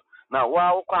hospital. Now,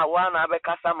 wow, one abe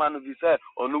Casaman of said,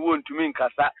 on the wound to mean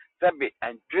Casa, Sabe,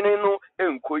 and Junino,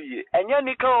 and Koye, and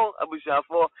Yannico,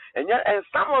 Abushafo, and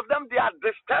some of them they are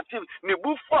destructive.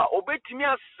 Nibufa,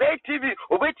 Obetimia, say TV,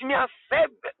 Obetimia, say,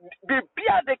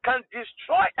 they can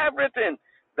destroy everything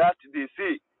that they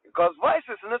see. Because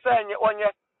voices in the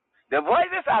the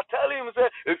voices are telling him, say,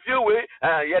 if you wait,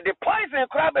 the poison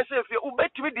crab, if you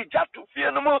bet me the jab to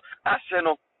fear no more,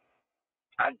 asheno.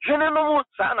 A general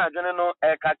sana general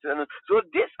so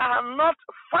these are not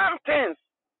fun things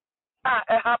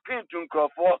happening to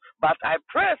Crawford, but I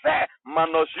pray say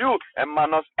manos you and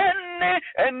manos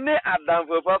any Adam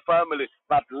family.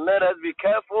 But let us be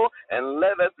careful and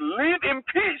let us live in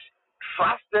peace,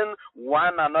 trusting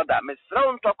one another. Me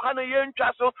sround to kana yen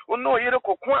chaso uno yere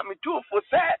kokwa me too for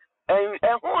say and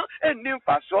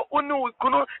nimfaso unu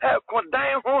kuno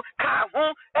kodan ho ka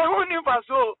ho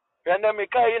nimfaso and me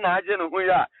kai na aje no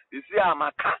ya isi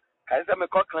amaka kai se me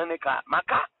ko clinic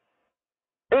maka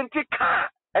enti ka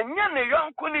enya ne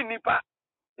yonko ni nipa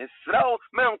israel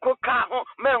menko ka ho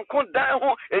menko dan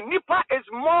ho nipa is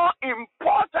more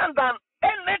important than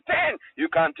anything you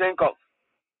can think of.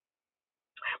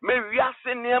 Me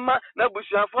wiase niema na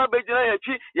busuafo abegyina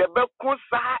yachi ye beko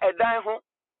saa edan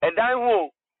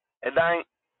ho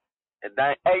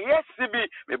yes sibi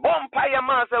me bompa ya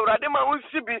man say urade ma won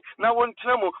sibi na won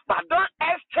tremu but don't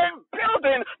exchange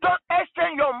building, don't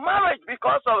exchange your marriage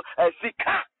because of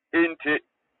sika inte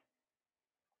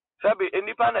sabi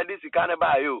enipa na di sika ne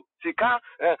ba yo sika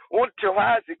won te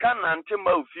hwa sika nante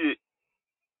ma ofie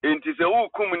enti se wo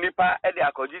kum nipa e de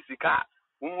akoji sika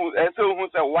hu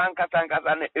say wan kasa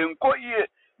ne enkoyie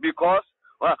because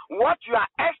what you are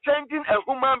exchanging a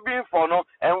human being for no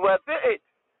and we say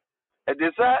it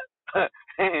is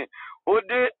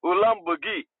Ode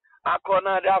Ulambogi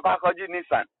Akona de Akaji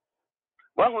Nissan.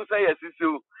 One who say yes is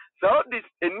you. So this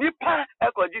a nipa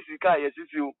ekoji sika yes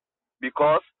is you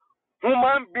because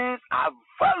human beings are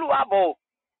valuable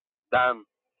than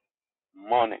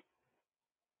money.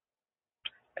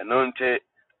 And until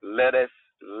let us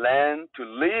learn to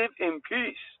live in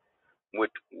peace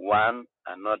with one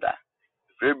another.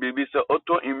 Free baby so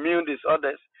autoimmune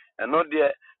disorders and not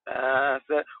the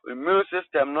say immune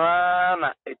system no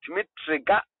na etimi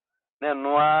trigger na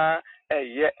no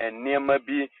eye enema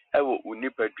bi ewo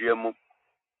unipadua mu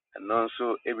and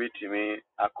so ebetimi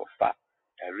akofa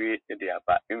eri de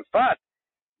aba. In fact,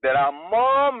 there are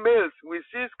more males. We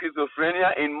see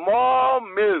schizophrenia in more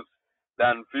males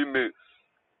than females.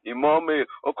 In more males,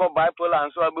 bipolar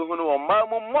and so abehunu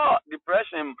more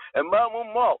depression and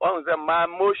more on the my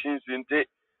emotions into.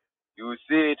 You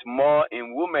see it more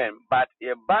in women, but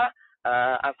eba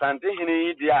asante hini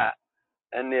idia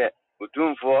ene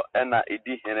utumfo ena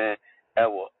idi hine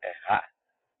ewo eha.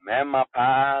 Mema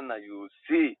pa na you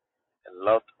see a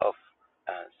lot of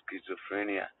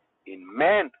schizophrenia in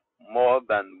men more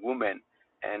than women,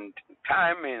 and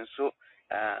timing so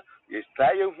yes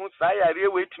try who say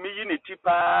are wait me unity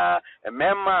pa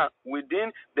mema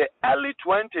within the early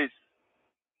 20s.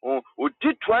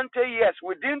 Did 20 years,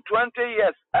 within 20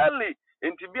 years, early,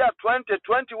 into be at 20,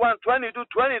 21, 22,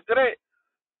 23.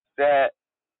 Say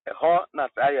ho na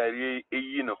say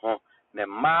yi no ho. Ne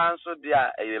man so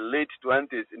dia late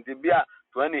 20s into bia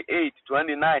 28,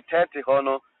 29, 30 ho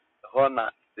no ho na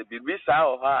the bibi sa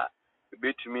ho ha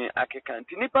betumi akeka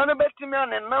nti nipa no betumi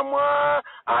anenam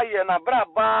aye na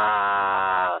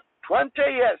braba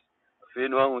 20 years fe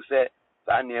no hu say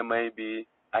sa niema bi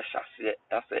ahyase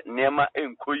ase niema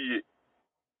enkoyie.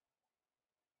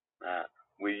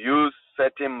 We use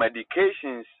certain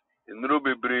medications in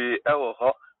Rubebre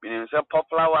Ewo, meaning say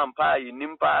popular one pa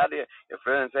in pa de your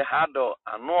friends say hado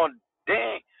ano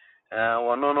den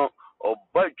no or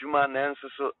budjuma nanso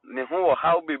so ne ho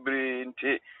how bebre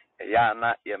nti ya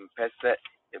na yempese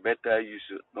e better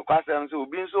use no kwasem so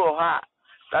obi nso ha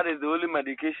that is the only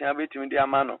medication abetimi de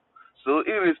amano. So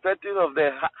irrespective of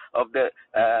the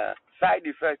side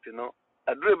effect, you know,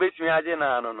 adure betimi age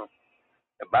na no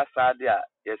basadia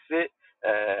you say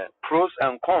pros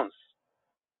and cons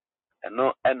and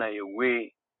no and a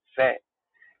way say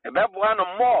a bebo no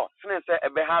more since say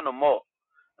ebe ha no more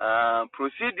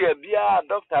procedure bia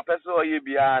doctor person or ye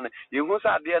bia you hu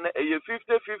sa de na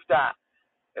 50-50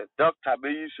 doctor be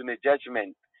use in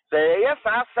judgment say yes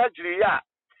surgery ya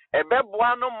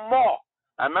ebebo no more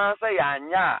and say ya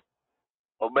anya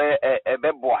obe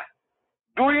ebebo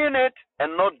doing it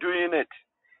and not doing it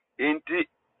inti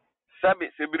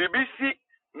sabi sebiribisi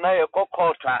na ye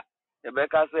kokota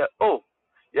ebeka say oh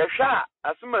ye hwa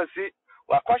asumasi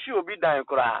wakwashi obi dan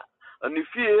kura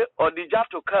onifie odija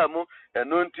to kamu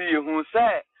eno nti yehu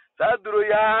say saduro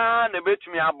ya na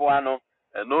betumi aboa no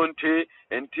eno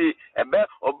nti ebe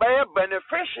obey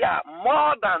beneficial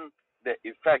more than the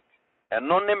effect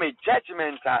eno ne me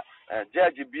judgment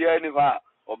judge bia ni ho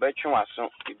obetwe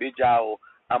waso ibejao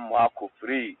amo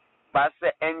akofri but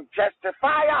say and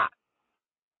justifier.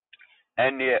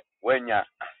 And when you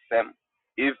asem,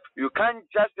 if you can't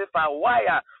justify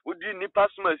why would you need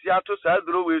personal to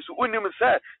sadro way so unim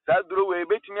say sadro way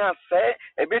bet me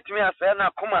say na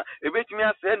kuma bet me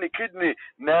say the kidney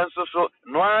nanso so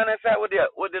no an say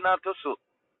would not so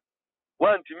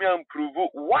want me improve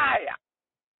why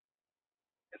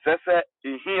say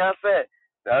here say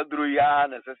sadro ya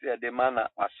na say the man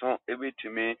aso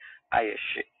bet me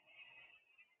ayeshi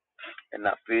and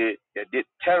I feel did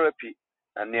therapy.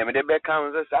 And the Medebe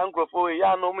comes as Uncle for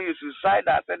ya no me suicide.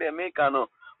 I said they make no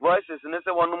voices and this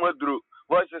one more drew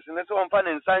voices and this one fun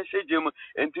and sunshine Jim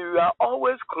until we are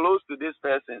always close to this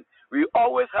person. We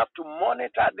always have to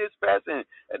monitor this person.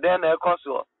 And then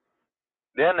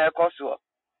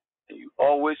you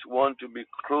always want to be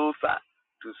closer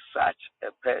to such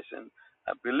a person.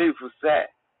 I believe you say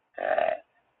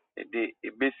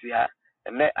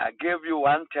and then I gave you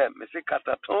one term, Missy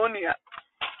Catatonia.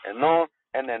 And no,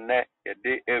 and then a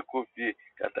day a coffee,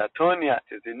 Catatonia,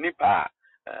 says a nipa,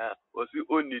 was you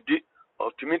only did,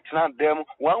 or to meet them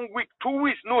 1 week, 2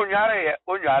 weeks, no, yare,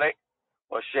 or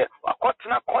share, or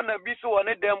cotton corner be so on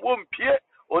them won't peer,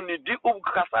 only di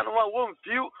Casanova won't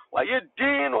feel, while ye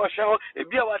din or shall, if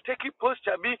you are taking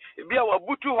posture be, if you are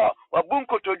butu or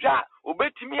bunko to jar, obey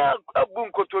me a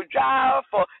bunko to jar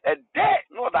for a day,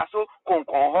 no, that's so con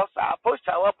hosa,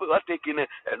 posture up taking it,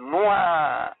 and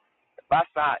no.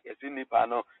 Basa is in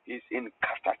Nipano is in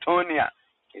Catatonia.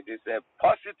 It is a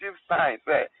positive sign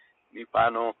say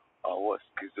Nipano or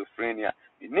schizophrenia.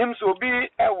 The names will be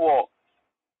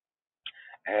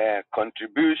a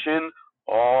contribution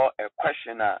or a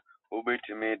questioner will be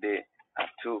to me the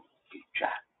to each.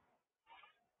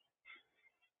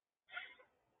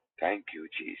 Thank you,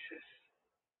 Jesus.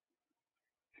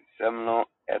 Some no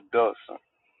a dozen.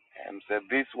 So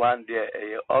this one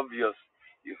there obvious.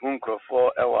 You won't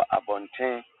for our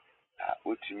abontain.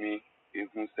 To me, you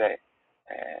can say,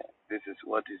 this is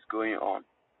what is going on.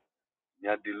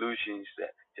 Your delusions,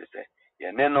 just say,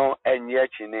 yeah, no, and yet,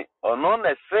 or none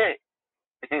say,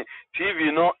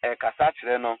 TV no, a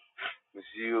cassatre no,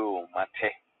 Monsieur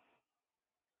Mate.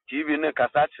 TV no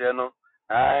cassatre no,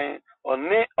 I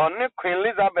only Queen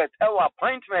Elizabeth, our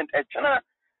appointment at China,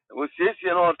 was yes, you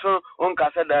know, on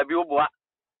Cassada Bioboa.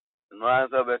 No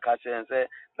answer the catcher and say,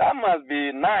 that must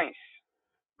be nice.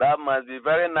 That must be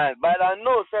very nice. But I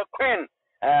know, say Queen,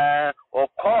 or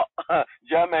call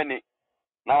Germany.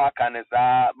 Now I can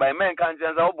say, by men can't say,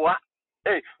 oh boy,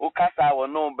 hey, Okasa will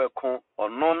no becon or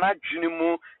no not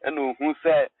Junimu, and who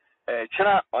say,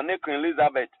 China or Queen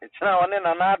Elizabeth, China or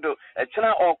Nanado,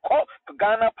 China or call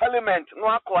Ghana Parliament, no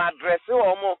address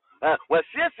or more. Well,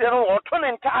 yes, you know, or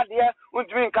turning Tadia, would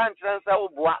mean can't say, oh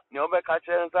boy, no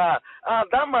becatcher.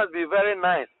 That must be very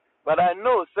nice. But I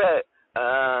know, say,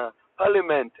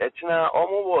 Parliament, China,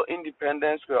 almost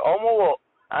independence, almost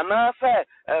and I say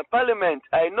parliament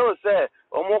I know say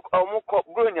omo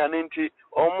bronya nti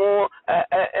omo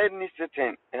any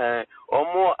sitting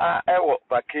omo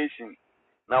vacation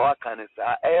na waka ne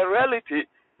sa a reality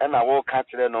and I will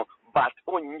catch no but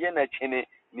onye na chine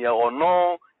ne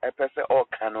ono epese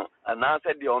okano and I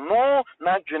said the ono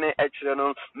na dwene ekire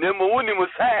no nemo woni mu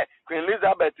say Queen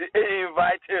Elizabeth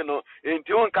invite no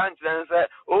into on country and say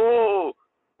oh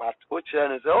but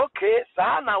ochire say okay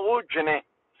sa na wo dwene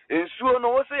ensuo no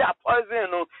wo say ya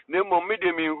poison no nemo me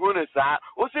de me hu ne sa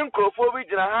wo say nkrofo bi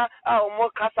gina ha a omo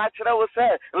kasa kire wo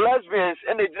say lesbians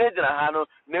and they gina ha no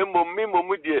nemo me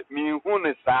mo de me hu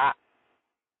ne sa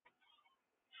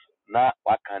na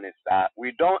wakane sa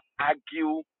we don't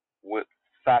argue with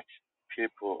such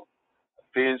people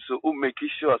things so make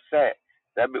sure say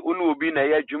that be unu obi na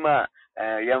ya dwuma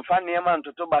yemfa niema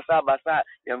ntoto basa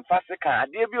yemfa seka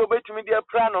ade bi obetumi de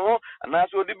apra no ho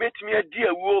anaso odi betumi adi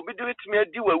awuo obi de betumi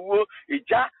adi wawuo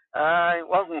eja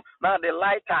wahu na the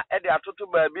lighter e de atoto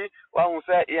baabi wahu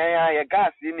say ya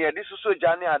gas ni e de soso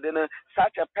ja ne ade no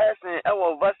such a person e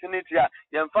wo vicinity a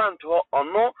yemfa nto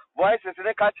ono voices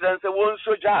ne ka kire say won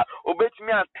soja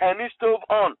obetumi a turn stove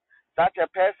on such a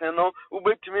person no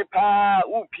obetumi pa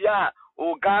upia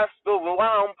o gas stove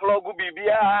one plug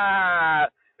bibia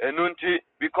enunti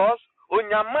because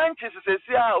onyamanchi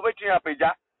sesesi a obetumi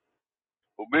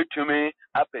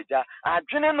apeja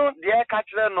adwene no de ka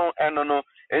kire no eno no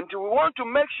and we want to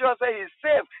make sure say he's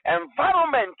safe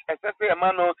environment especially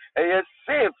emano is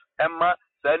safe emma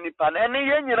sanipa na ene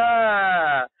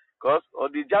yenyina because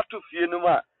odija to fie no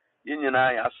ma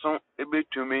yenyina yaso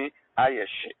ebetumi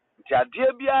ayehye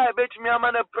ade bia ebetumi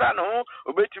amana pra no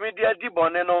obetumi de adi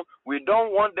bone no we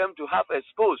don't want them to have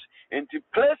exposed into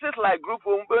places like group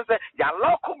home say ya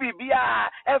local bibia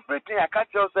everything I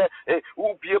catch you say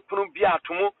who be punu bia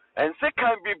atomo and say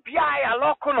can bibia ya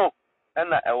local no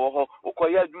na ewo ho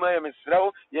ukoya adwuma ya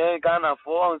mesrew ye Ghana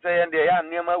for say ye de ya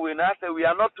niema we na say we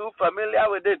are not too familiar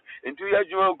with it into ya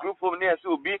adwuma group home near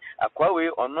so obi akwa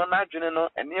we ono na adwene no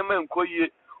niema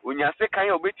nkoyie unyase kan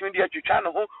ya obetumi de atwitwa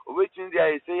no ho obetumi de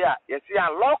ayese ya yesi ya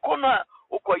lock no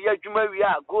ukoya adwuma wi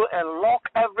a go and lock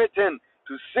everything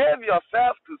to save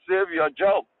yourself to save your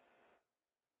job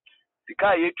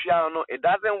sika yetwa no it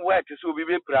doesn't work so obi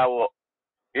be prawo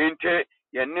ente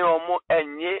ye ne omo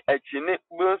enye akine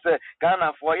bonse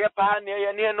Ghana for ye pa ne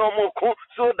ye ne no mo ko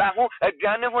so da ho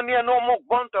aduane ho ne no mo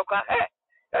bontoka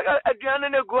aduane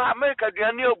ne go America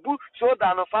aduane obu so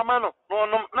da no fama no no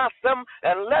na sem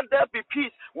and let there be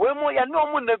peace we mo ye no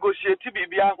mo negotiate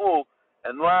bibia ho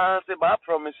eno a se ba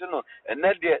promise no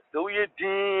ene de so ye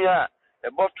din a e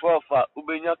bot 12 a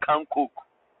ubenya kan cook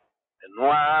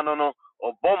eno a no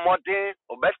obomode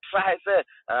obetry say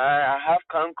I have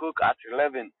can cook at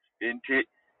 11 inti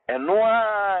eno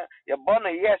a ye born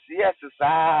yes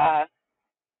sir.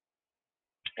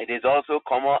 It is also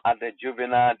common at the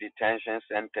juvenile detention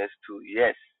centers too.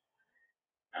 Yes.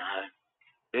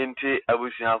 Inti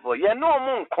abusiafo ye no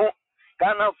mo nko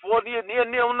Ghana for the near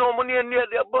no mo near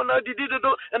the bona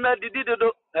didido and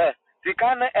didido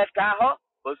sika na eta ho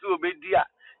osu obedia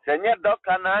senye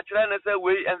doctor na kire ne say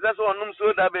we ense so onum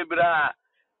so da bebra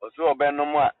osu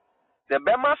obenom a the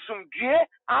bema sumdue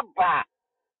aba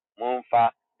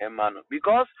monfa emano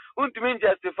because untimi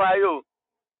justify you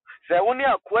say woni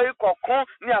akwai kokon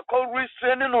ni akọ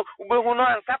restrain no ubehu no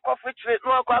ansa kofechire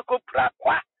no akọ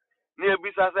prakwa ni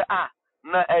ebisa say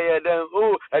na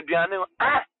den aduane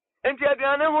enti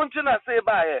aduane ho nti na say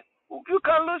baaye you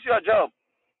can lose your job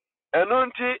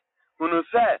enunti unu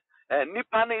say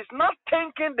nipa is not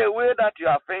thinking the way that you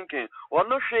are thinking or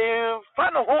no shame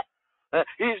fan ho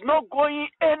he's not going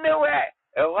anywhere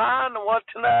one what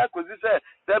na kozi say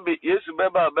be yesu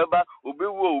beba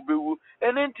obewu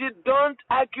enunti don't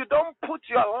argue, don't put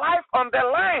your life on the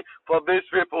line for these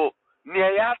people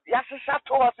near ya shisha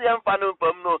to was yan fanu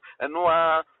pam no eno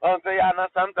on say ya na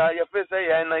santa ya face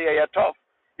ya na ya tough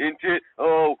inti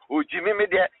ojimi me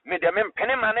de me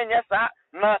mpene mane nya sa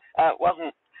na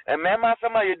wahu emema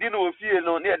sama ye di no ofie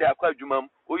no ne de akwa adwumam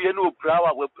oye no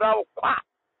oprawa we prawa kwa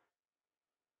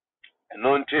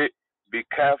eno nti be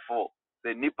careful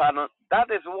the nipano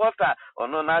that is water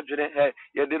ono na adwene he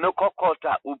ye de no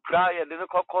kokota opra ye de no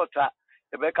kokota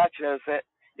e be ka kire se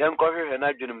ye nkohwehwe na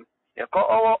adwenem ye ko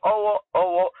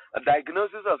owo a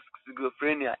diagnosis of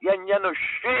schizophrenia ye nya no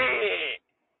hwe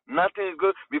nothing is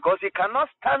good because he cannot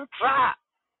stand trial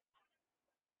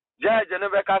judge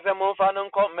never ka se mo fa no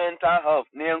mental health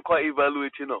ne nko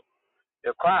evaluate no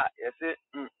ye kwa ye se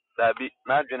Sabi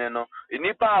na dwene no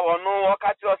nipa a wono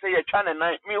wakati o say ye twa ne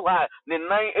nan meanwhile ne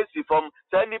nan esi fom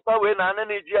sa nipa we na na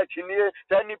ji achinie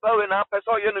sa nipa we na pese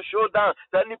o ye no show down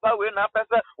sa nipa we na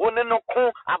pese one no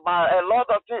ko about a lot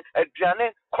of things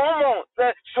aduane common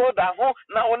say show down ho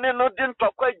na one no din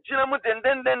tokwa gina mu den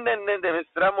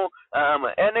sramo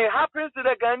and it happens to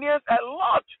the Ghanaians a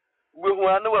lot. We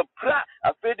want to pra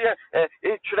a federal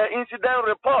incident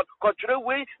report kotre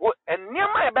we and near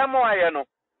my bemo ayano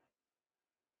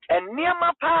and near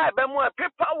my pa bemo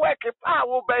paperwork pa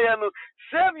wo be no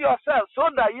save yourself so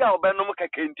that you be no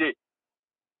kente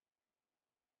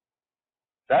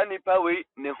Dani pa we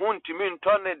ne ho ntimi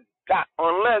ntone da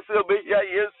unless you be here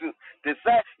Jesus they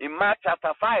say in Mark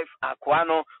chapter 5 akwa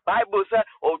no Bible say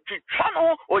o twitwa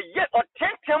no o ye o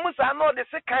tentem sa no de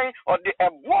sekan o de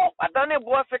ebo adane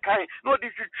ebo sekan no de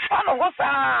twitwa no ho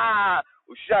sa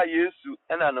o hia Jesus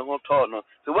ena ne ho to no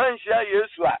so wan hia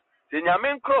Jesus a se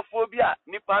nyame nkrofo bi a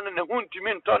nipa no ne ho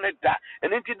ntimi ntone da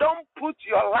and it don't put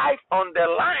your life on the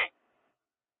line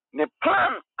ne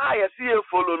plan a ye see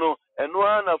follow no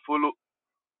eno na follow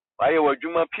why you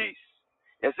juma peace.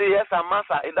 You say yes, a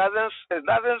master. It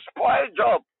doesn't spoil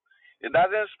job. It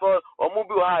doesn't spoil.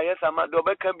 Omubi wa yes, a master.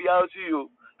 Dobe can be out to you.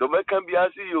 Dobe can be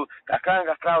out to you.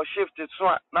 Kakanga crowd shifted so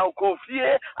now ko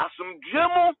fie asum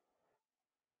djemu.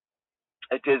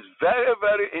 It is very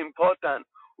very important.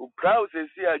 U proud say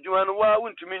see adwuma no wa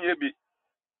wuntumi nyebi.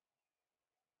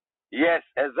 Yes,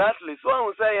 exactly. So I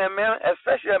will say,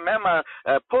 especially a member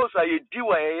post you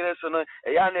do a so no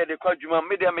the quadruma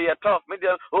medium me tough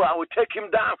medium. Oh, I will take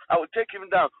him down. I will take him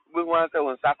down. We want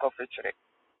to sacrifice.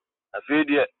 I feel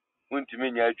the won't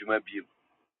mean ya juma be.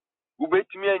 Who bet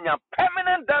me any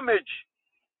permanent damage.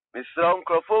 Mr.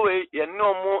 Uncle Fowe, you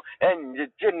no more and the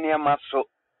genius muscle.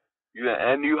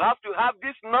 And you have to have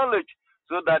this knowledge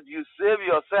so that you save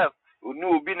yourself.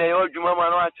 Unu be na yo juma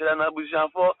manu achira na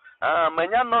bushafo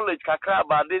manya knowledge kakra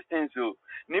about these things so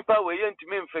nipa we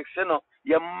yentimi infection no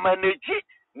ye manage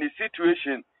the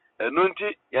situation enu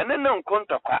nti ye ne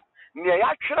nkontokwa ne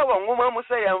ya twere wo nwoma mu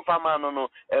se ye mfama no no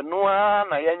enu a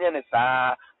na ye nye ne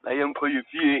saa na ye nkoyi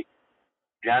fie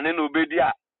duane no obedi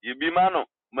a ye bi ma no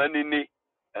manini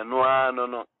enu a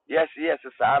no yes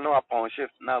saa no upon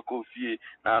shift na ko fie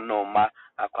na no ma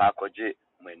akwakoje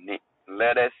mani.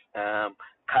 Let us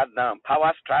cut down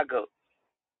power struggle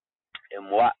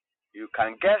and what you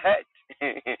can get hurt.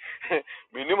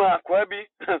 Minimum akwabi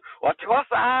what was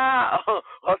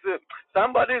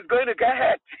somebody is going to get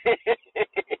hurt.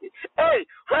 Hey,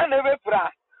 never pra.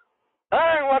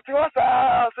 Hey, what was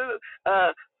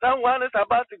someone is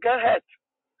about to get hurt.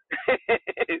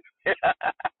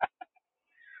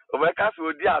 Obekas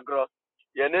wo di agro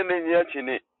ye ne nye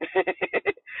chini.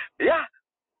 Yeah,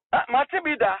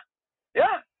 matibida.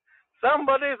 Yeah.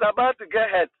 Somebody is about to get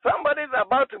hurt. Somebody is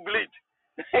about to bleed.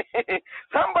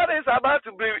 Somebody is about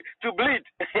to bleed.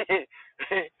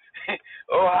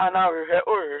 Oh, now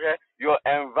your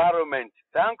environment.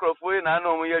 Thank you for na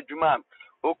no ye juma.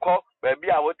 Oko baby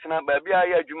a wotina baby a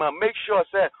ye juma. Make sure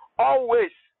say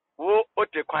always wo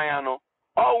ote kwan no.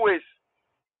 Always.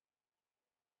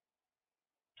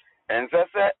 And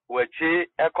say wechi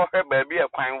ekohe baby e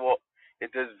kwan wo.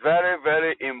 It is very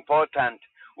very important.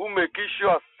 Who make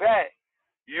sure say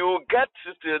you get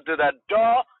to the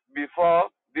door before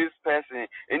this person.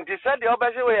 And they said the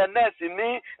obviously we are nurse in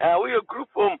me we a group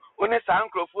home one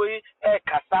sankrofoi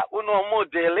kasa uno mo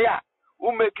delia.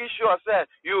 Who make sure say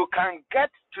you can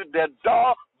get to the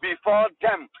door before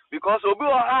them because obi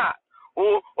oha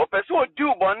o person o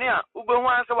do boni a ube hu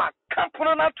anse wa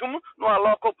kampono na tum no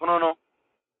aloko pono no.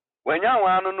 When ya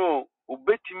wan no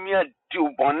obetimi a do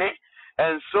boni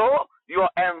and so your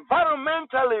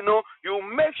environmentally, you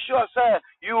make sure, sir,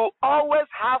 you always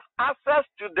have access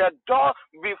to the door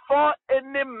before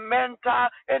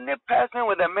any person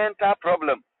with a mental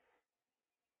problem.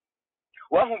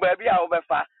 One who baby a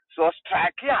obefa, so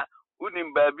strike ya,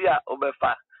 unim baby a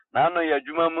obefa. Now no ya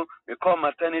jumamu, we call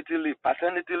maternity leave,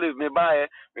 paternity leave, me buy,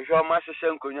 me show my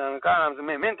session kunya,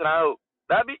 me mintra,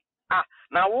 dabi.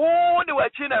 Na wo de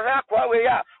wachi na hwa kwa we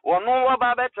ya wono wo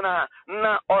ba betena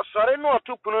na osore no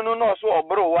otupunu no no so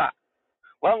obro wa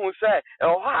wan say e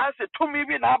ha se tumi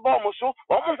bi na ba mo so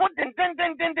o mo ho den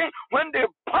when they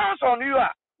pounce on you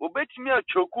obetimi a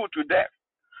choku to death.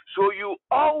 So you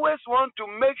always want to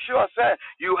make sure say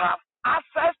you have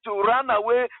access to run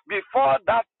away before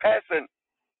that person.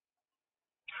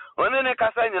 Onene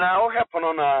kasa nyina wo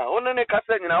hepono na onene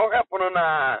kasa nyina wo hepono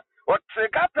na o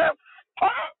trigger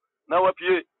na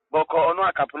wapie boko ono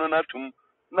akapono na tum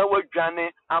na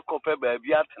wadwane akope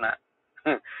baabi atena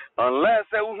unless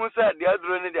who said the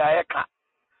aduro ni de ayeka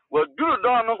waduru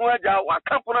do no ho agya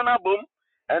wakapono na bom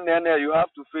and then you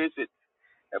have to face it.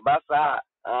 Basa,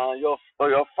 your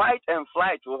fight and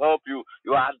flight will help you.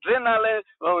 Your adrenaline,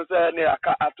 when we say ne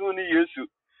atuni yesu,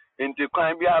 into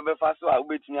crime be a befaso a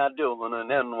waiting a deal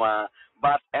on.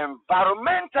 But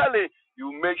environmentally,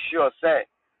 you make sure say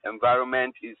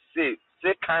environment is safe.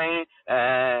 Say kind,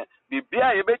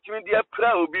 bibia you bet me dear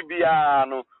proud bibia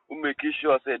no, who make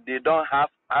sure say they don't have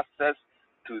access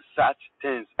to such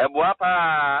things.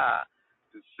 Ebuapa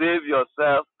to save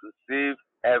yourself, to save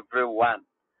everyone.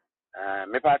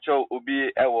 Me pacho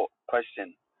ubi ewo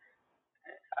question.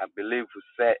 I believe we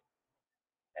say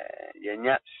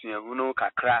yenya suahunu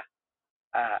kakra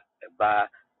ba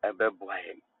ebe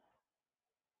boaye.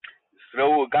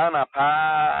 Srewo Ghana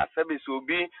pa service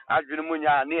obi adwene mu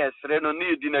nya na esre no na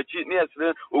edi na chi na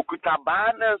esre okuta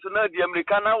ba na so na di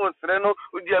America na wo sre no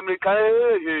di America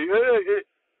he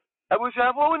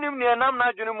abusuafo wonim ne nam na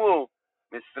adwene mu o.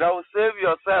 Misrael, save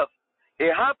yourself.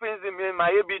 It happens in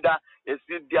my ebida. You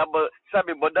see, diabo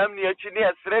sabi bodam ni echi ni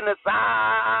esrene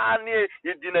sa ni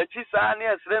yedina chi sa ni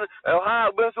esrene.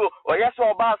 Ha benso oyeso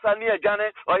oba sa ni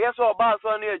ejane. Oyeso oba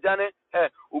sa ni ejane.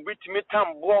 Ubitimi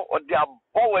tambo odi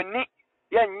abo wani.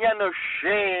 Yenya no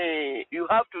she. You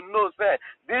have to know, say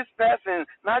this person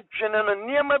na dwene no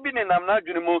niema bi ni nam na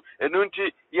dwene mu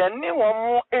enunti ye ni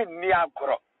womo eni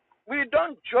agro. We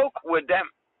don't joke with them.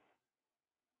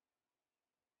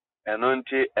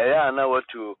 Enunti eya na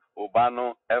watu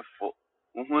ubano efo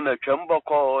uhu na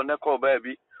twemboko ne ko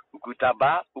baabi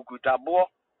ukutaba ukutabo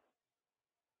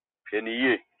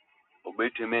peniye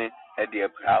obetime e de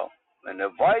proud. When the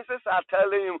voices are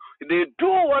telling him, they do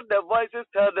what the voices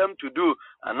tell them to do.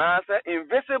 And I say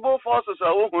invisible forces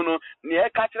are uhunu ni e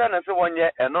kachira na se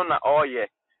wonye eno na oye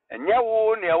enye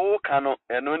wo ne wo kano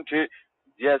enunti.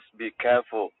 Just be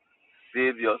careful,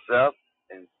 save yourself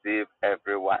and save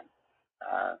everyone.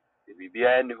 We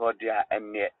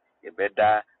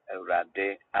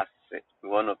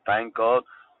want to thank God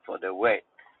for the way.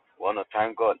 We want to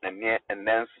thank God and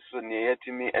then so near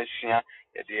to me as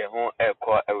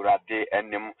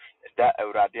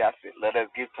let us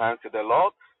give thanks to the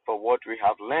Lord for what we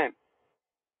have learned.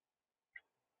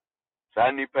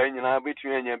 Sani penina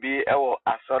between you be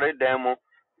sorry demo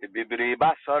the baby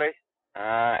sorry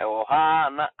ha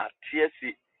na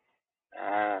atiesi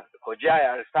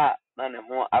Kojaya start none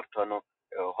more after no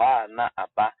na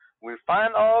aba. We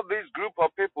find all this group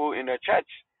of people in the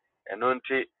church and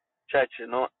until church,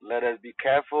 let us be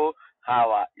careful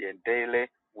how you daily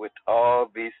with all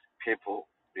these people.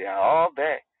 They are all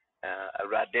there.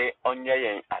 Rade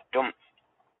onye atom.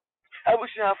 I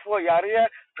wish you for Yaria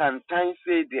Tantan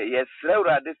say the yes,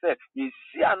 Rade said, you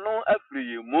see, I know after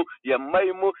you move, your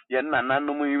maimu, your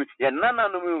nananomu, your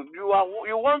nananomu.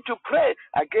 You want to pray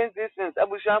against these things. I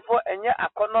wish you for and yet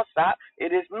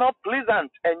it is not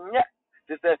pleasant and yet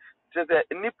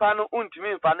Nipano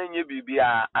untimi fanenye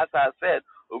bibia. As I said,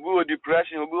 obu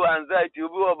depression, obu anxiety,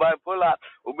 obu bipolar,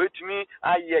 obetumi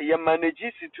aye ye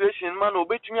manage situation man,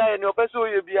 obetumi aye no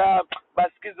person ye bia,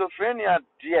 but schizophrenia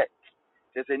dear.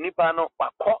 There's a nipano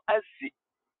wako asi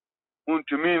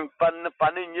untumi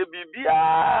fanenye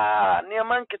bibia.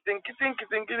 Niaman kitin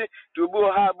to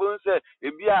bu ha bun say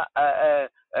ebia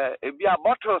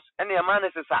bottles any man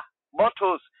is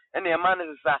bottles and a man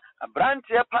is a branch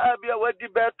here, Pabia, where the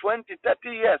bear 20, 30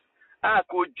 years.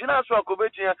 Could Gina so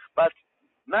but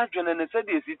not generally said,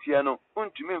 is it here no?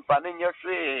 Untimin fanning your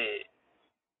free.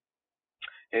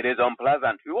 It is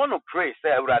unpleasant. We want to pray,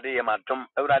 say, Eurade Madum,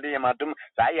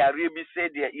 Saya Ribi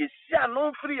said, is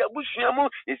no free, a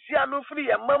bushiamu, is no free,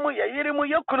 a mamu, Yerimu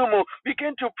Yakurumu.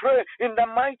 Begin to pray in the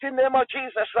mighty name of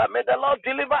Jesus. May the Lord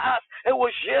deliver us. It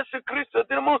was Jesus Christ,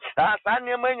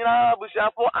 Asanya Mena,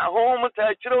 Bushapo, a home,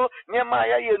 Tachro,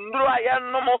 Nemaya, Yendrua,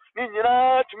 Nomo,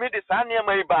 Nina, to me, the Sanya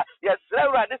Maiba. Yes,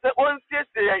 Sarah, this is one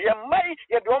sister, Yamai,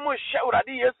 Yadomo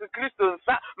Shauradi, Jesus Christ,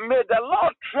 may the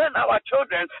Lord train our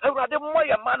children.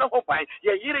 Man of fine,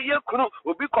 ye kunu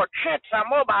will be called church and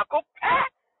more back up,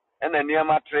 and then near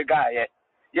my trigger.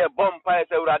 Ye bumpire,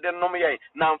 I didn't know me,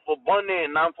 now for Bonnie,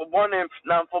 I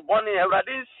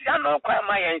didn't see no crime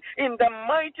in the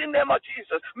mighty name of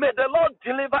Jesus. May the Lord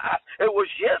deliver us. It was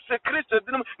yes, Christ,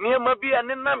 near Mabi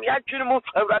and Nam Yakimu,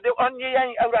 I rather on ye,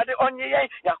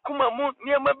 Yakuma Moon,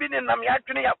 near Mabi and Nam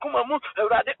Yakini, Yakuma Moon, I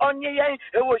rather on ye,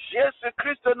 it was yes,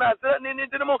 Christ, in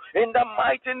the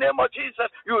mighty name of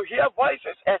Jesus. You hear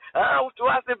voices, out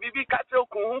to us the baby cattle,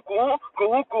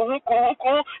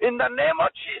 in the name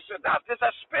of Jesus. That is a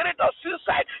spirit of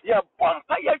suicide, ya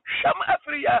bumper, ya sham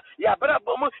Afriya, ya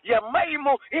brabomu, ya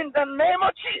maimo, in the name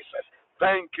of Jesus.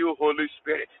 Thank you, Holy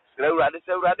Spirit. Na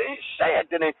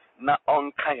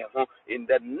on in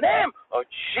the name of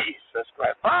Jesus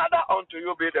Christ. Father, unto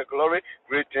you be the glory,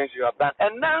 great things you have done.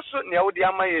 And now, so near the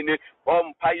Amayene,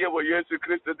 Pompire, where Jesus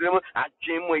Christ,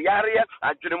 Ajimo Yaria,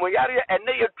 Ajimo Yaria, and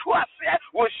they trust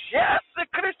will share the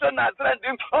Christian Nazareth,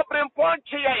 open point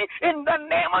in the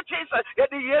name of Jesus. Yet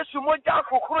the Yesu Moja,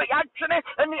 Yachine,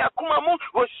 and Yakumamu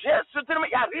will share Sutim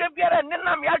Yaria, and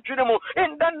Ninam Yachinimu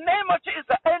in the name of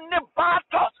Jesus. And the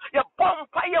battles, your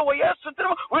Pompire, where Jesus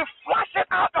we flush it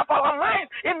out of our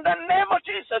minds in the name of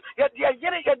Jesus. Yet the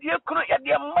Yeri, yet the Kuru, yet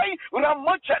the May,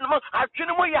 Ramochan,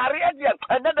 Achinimu Yaria,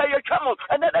 another your trouble,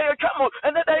 another your trouble,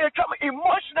 another your trouble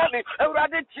emotionally,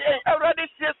 already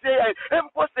CSA, and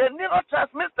post a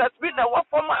neurotransmitters being a one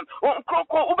for man, Uncle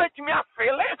Ubetimi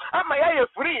feeling, am I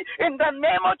free in the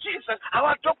name of Jesus.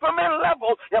 Our dopamine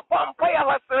level, your Pompire,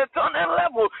 our serotonin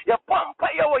level, your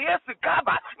Pompire, yes,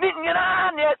 Gaba,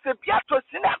 Nina, yes, Piatro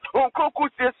Sina, Uncle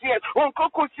CSA, Uncle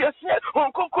CSA,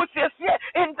 Uncle CSA,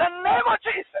 in the name of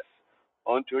Jesus.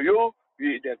 Unto you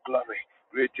be the glory.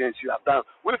 Great things you have done.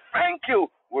 We thank you.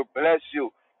 We bless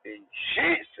you. In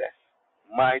Jesus'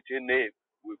 mighty name,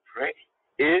 we pray.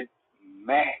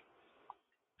 Amen.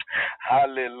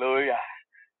 Hallelujah.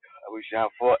 We shall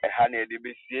for a honey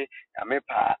DBC.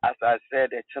 As I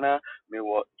said, the channel may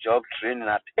work job training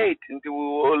at 8 until we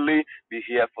will only be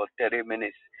here for 30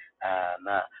 minutes.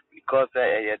 Because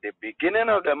at the beginning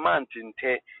of the month, in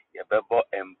Yabebo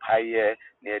Empire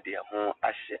near the home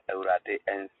Ashe Eurade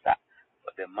Ensa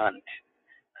for the month.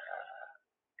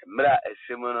 Mra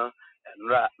Esimono,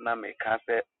 Mra Name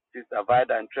Cafe, Sister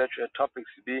Vida and Church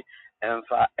topics be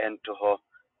Enfa Entoho,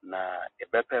 na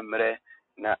Ebepe Mre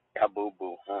na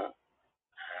Yabubu home.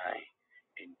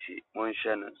 Inti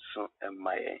Munshan so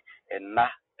emaye ena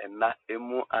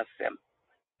emu asem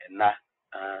ena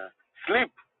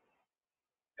sleep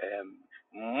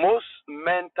most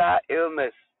mental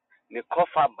illness ni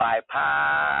cover by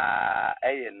pa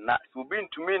na so bin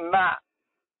to me na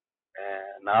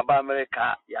aba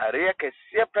America yare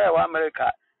kese pe wa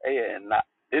America na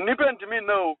enipa ntimi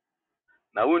no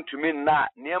na wontumi na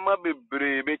niema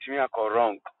bebre betimi akọ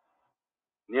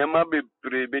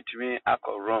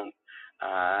wrong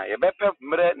yɛbɛpɛ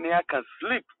mmerɛ ne aka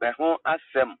sleep ho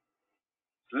asɛm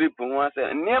sleep ho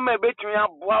asɛm nneɛma betumi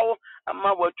aboa wo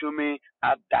ama watumi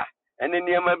ada ɛne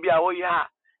nneɛma bi a woyɛ a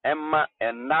ɛma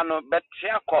ɛna no bɛte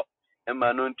akɔ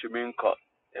ɛma no ntumi nkɔ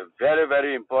very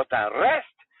very important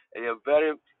rest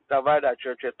very survival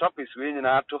church topics we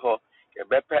nyinaa to hɔ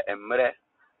yɛbɛpɛ mmerɛ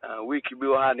week bi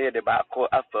wɔ ha ne yɛde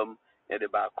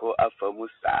baako afamu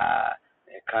saa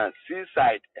can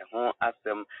seaside ho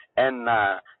asem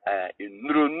na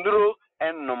nuro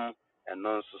enom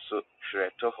eno nso so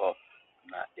hwereto ho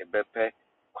na yebepe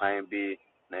kwan bi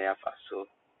na yafa so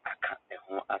aka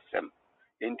ho asem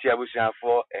enti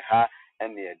abusuafo ha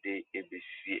ene yede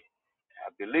ebesie I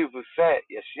believe say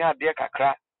yesua de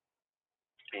kakra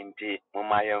enti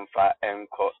moma yemfa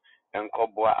enko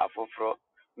boa afoforo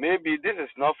maybe this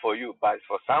is not for you but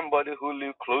for somebody who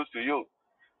live close to you.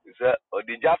 Sɛ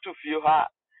ɔdigya to fie hɔ a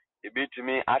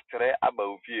ebetumi atrɛ aba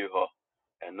ofie hɔ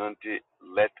ɛno nti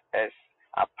let us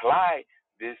apply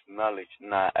this knowledge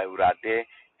na awurade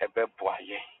ɛbɛboa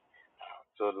yɛn.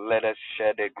 So let us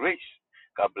share the grace.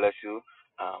 God bless you.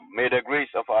 May the grace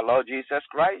of our Lord Jesus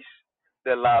Christ,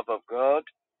 the love of God,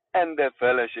 and the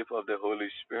fellowship of the Holy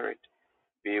Spirit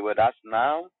be with us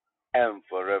now and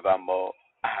forevermore.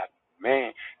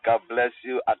 Amen. God bless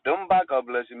you, Adumba. God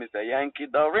bless you, Mr. Yankee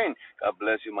Doreen. God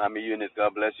bless you, Mami Eunice.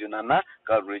 God bless you, Nana.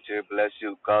 God richly bless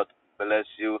you. God bless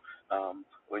you,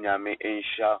 Unyami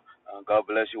Insha. God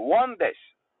bless you, Wonders.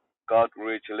 God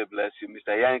richly bless you,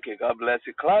 Mr. Yankee. God bless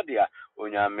you, Claudia.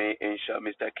 Unyami Insha.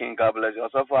 Mr. King. God bless you.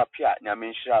 Also for Apia.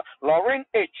 Nyami Insha. Lauren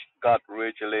H. God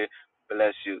richly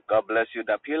bless you. God bless you,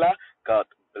 Dapila. God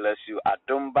bless you,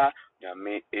 Adumba.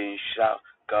 Nyami Insha.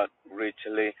 God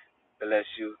richly bless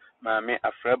you. Mami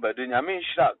Afrebadu Nyami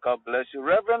Insha. God bless you.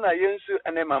 Reverend Ayensu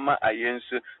and Mama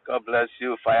Ayensu. God bless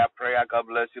you. Fire prayer. God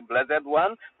bless you. Blessed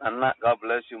one. Anna. God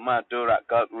bless you. Madura.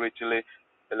 God richly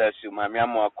bless you. Mami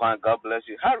Amuakwan. God bless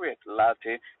you. Harriet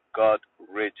Latte. God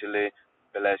richly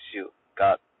bless you.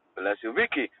 God bless you.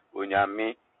 Vicky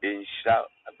Unyami Insha.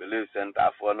 I believe Center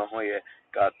for no here.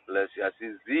 God bless you. I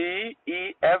see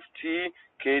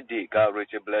ZEFTKD. God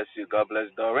richly bless you. God bless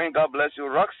Doreen. God bless you.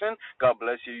 Roxanne. God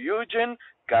bless you. Eugene.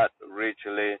 God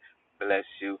richly bless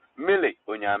you. Millie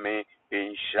Unyami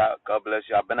Insha. God bless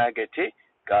you. Abenageti.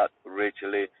 God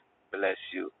richly bless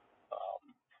you.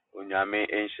 Unyami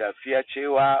Insha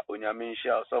Fiachewa. Unyami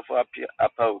Insha Sofa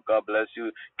Apa. God bless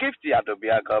you. Gifty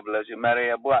Adobia. God bless you.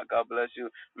 Maria Boa. God bless you.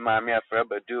 Mami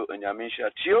Afrebadu. Unyami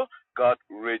Insha Chio. God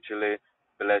richly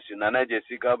bless you. Nana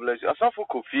Jesse, God bless you. Asafu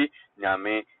Kofi,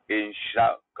 Nyame,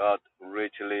 Insha, God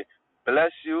richly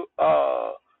bless you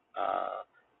all.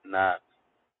 Now,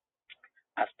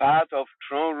 as part of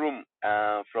throne room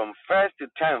from 1st to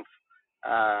 10th,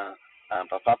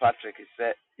 Papa Patrick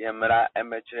said, Yemra,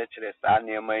 Emechere,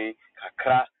 Sanyamai,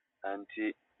 Kakra, and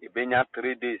Ibenya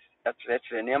 3 days. That's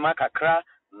Nema Kakra,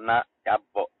 na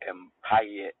Yabo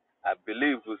Empire. I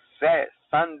believe we say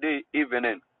Sunday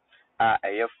evening.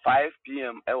 5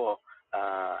 p.m.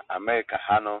 America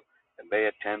Hano,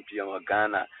 10 p.m.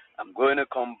 Ghana. I'm going to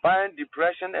combine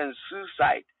depression and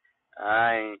suicide.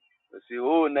 I see,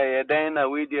 oh, na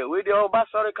we did, oh, but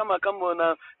sorry, come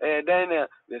on, then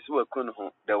this was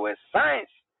there were signs.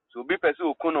 So be person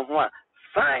who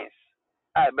signs.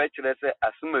 I bet you let's say,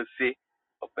 as soon as say,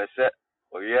 or person,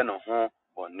 or you know,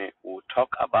 we'll talk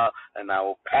about, and I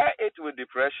will pair it with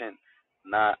depression.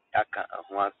 Na I can't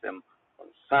on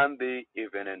Sunday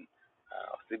evening.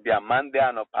 Be a Monday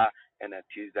anopa and a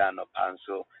Tuesday anopa. And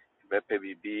so,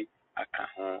 BPBB, I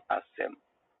can asem.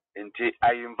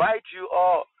 I invite you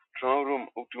all throne room.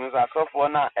 Utunza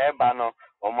sofona ebano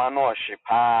omano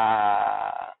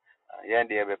shipa.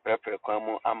 Yendi ebe prepare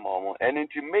kwamu amomo. And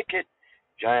to make it,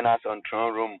 join us on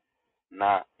throne room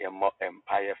na yemo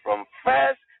empire from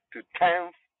 1st to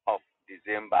 10th of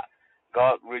December.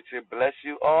 God richly bless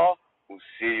you all. We'll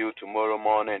see you tomorrow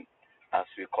morning as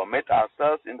we commit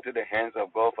ourselves into the hands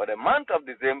of God for the month of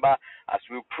December, as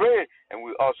we pray, and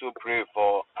we also pray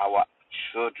for our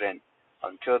children.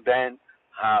 Until then,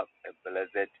 have a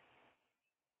blessed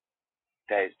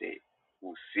Thursday.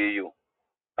 We'll see you.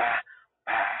 Bye.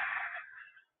 Bye.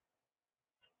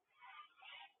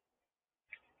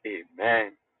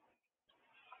 Amen.